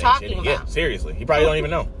what you're talking about. Yeah, seriously. He probably don't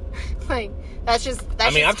even know. Like, that's I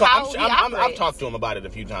mean, I've I've talked to him about it a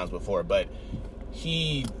few times before, but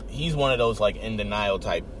he's one of those like in denial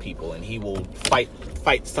type people, and he will fight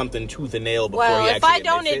something tooth and nail before he actually admits it. Well, if I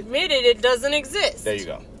don't admit it, it doesn't exist. There you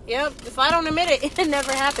go. Yep. If I don't admit it, it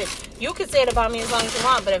never happened. You could say it about me as long as you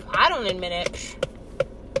want, but if I don't admit it,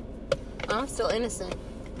 I'm still innocent.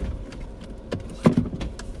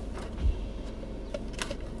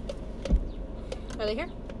 Are they here?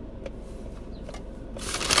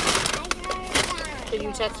 Did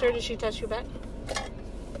you text her? Did she text you back?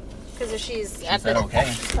 Because if she said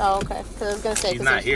okay. Oh, okay. Because I was going to say... She's not here.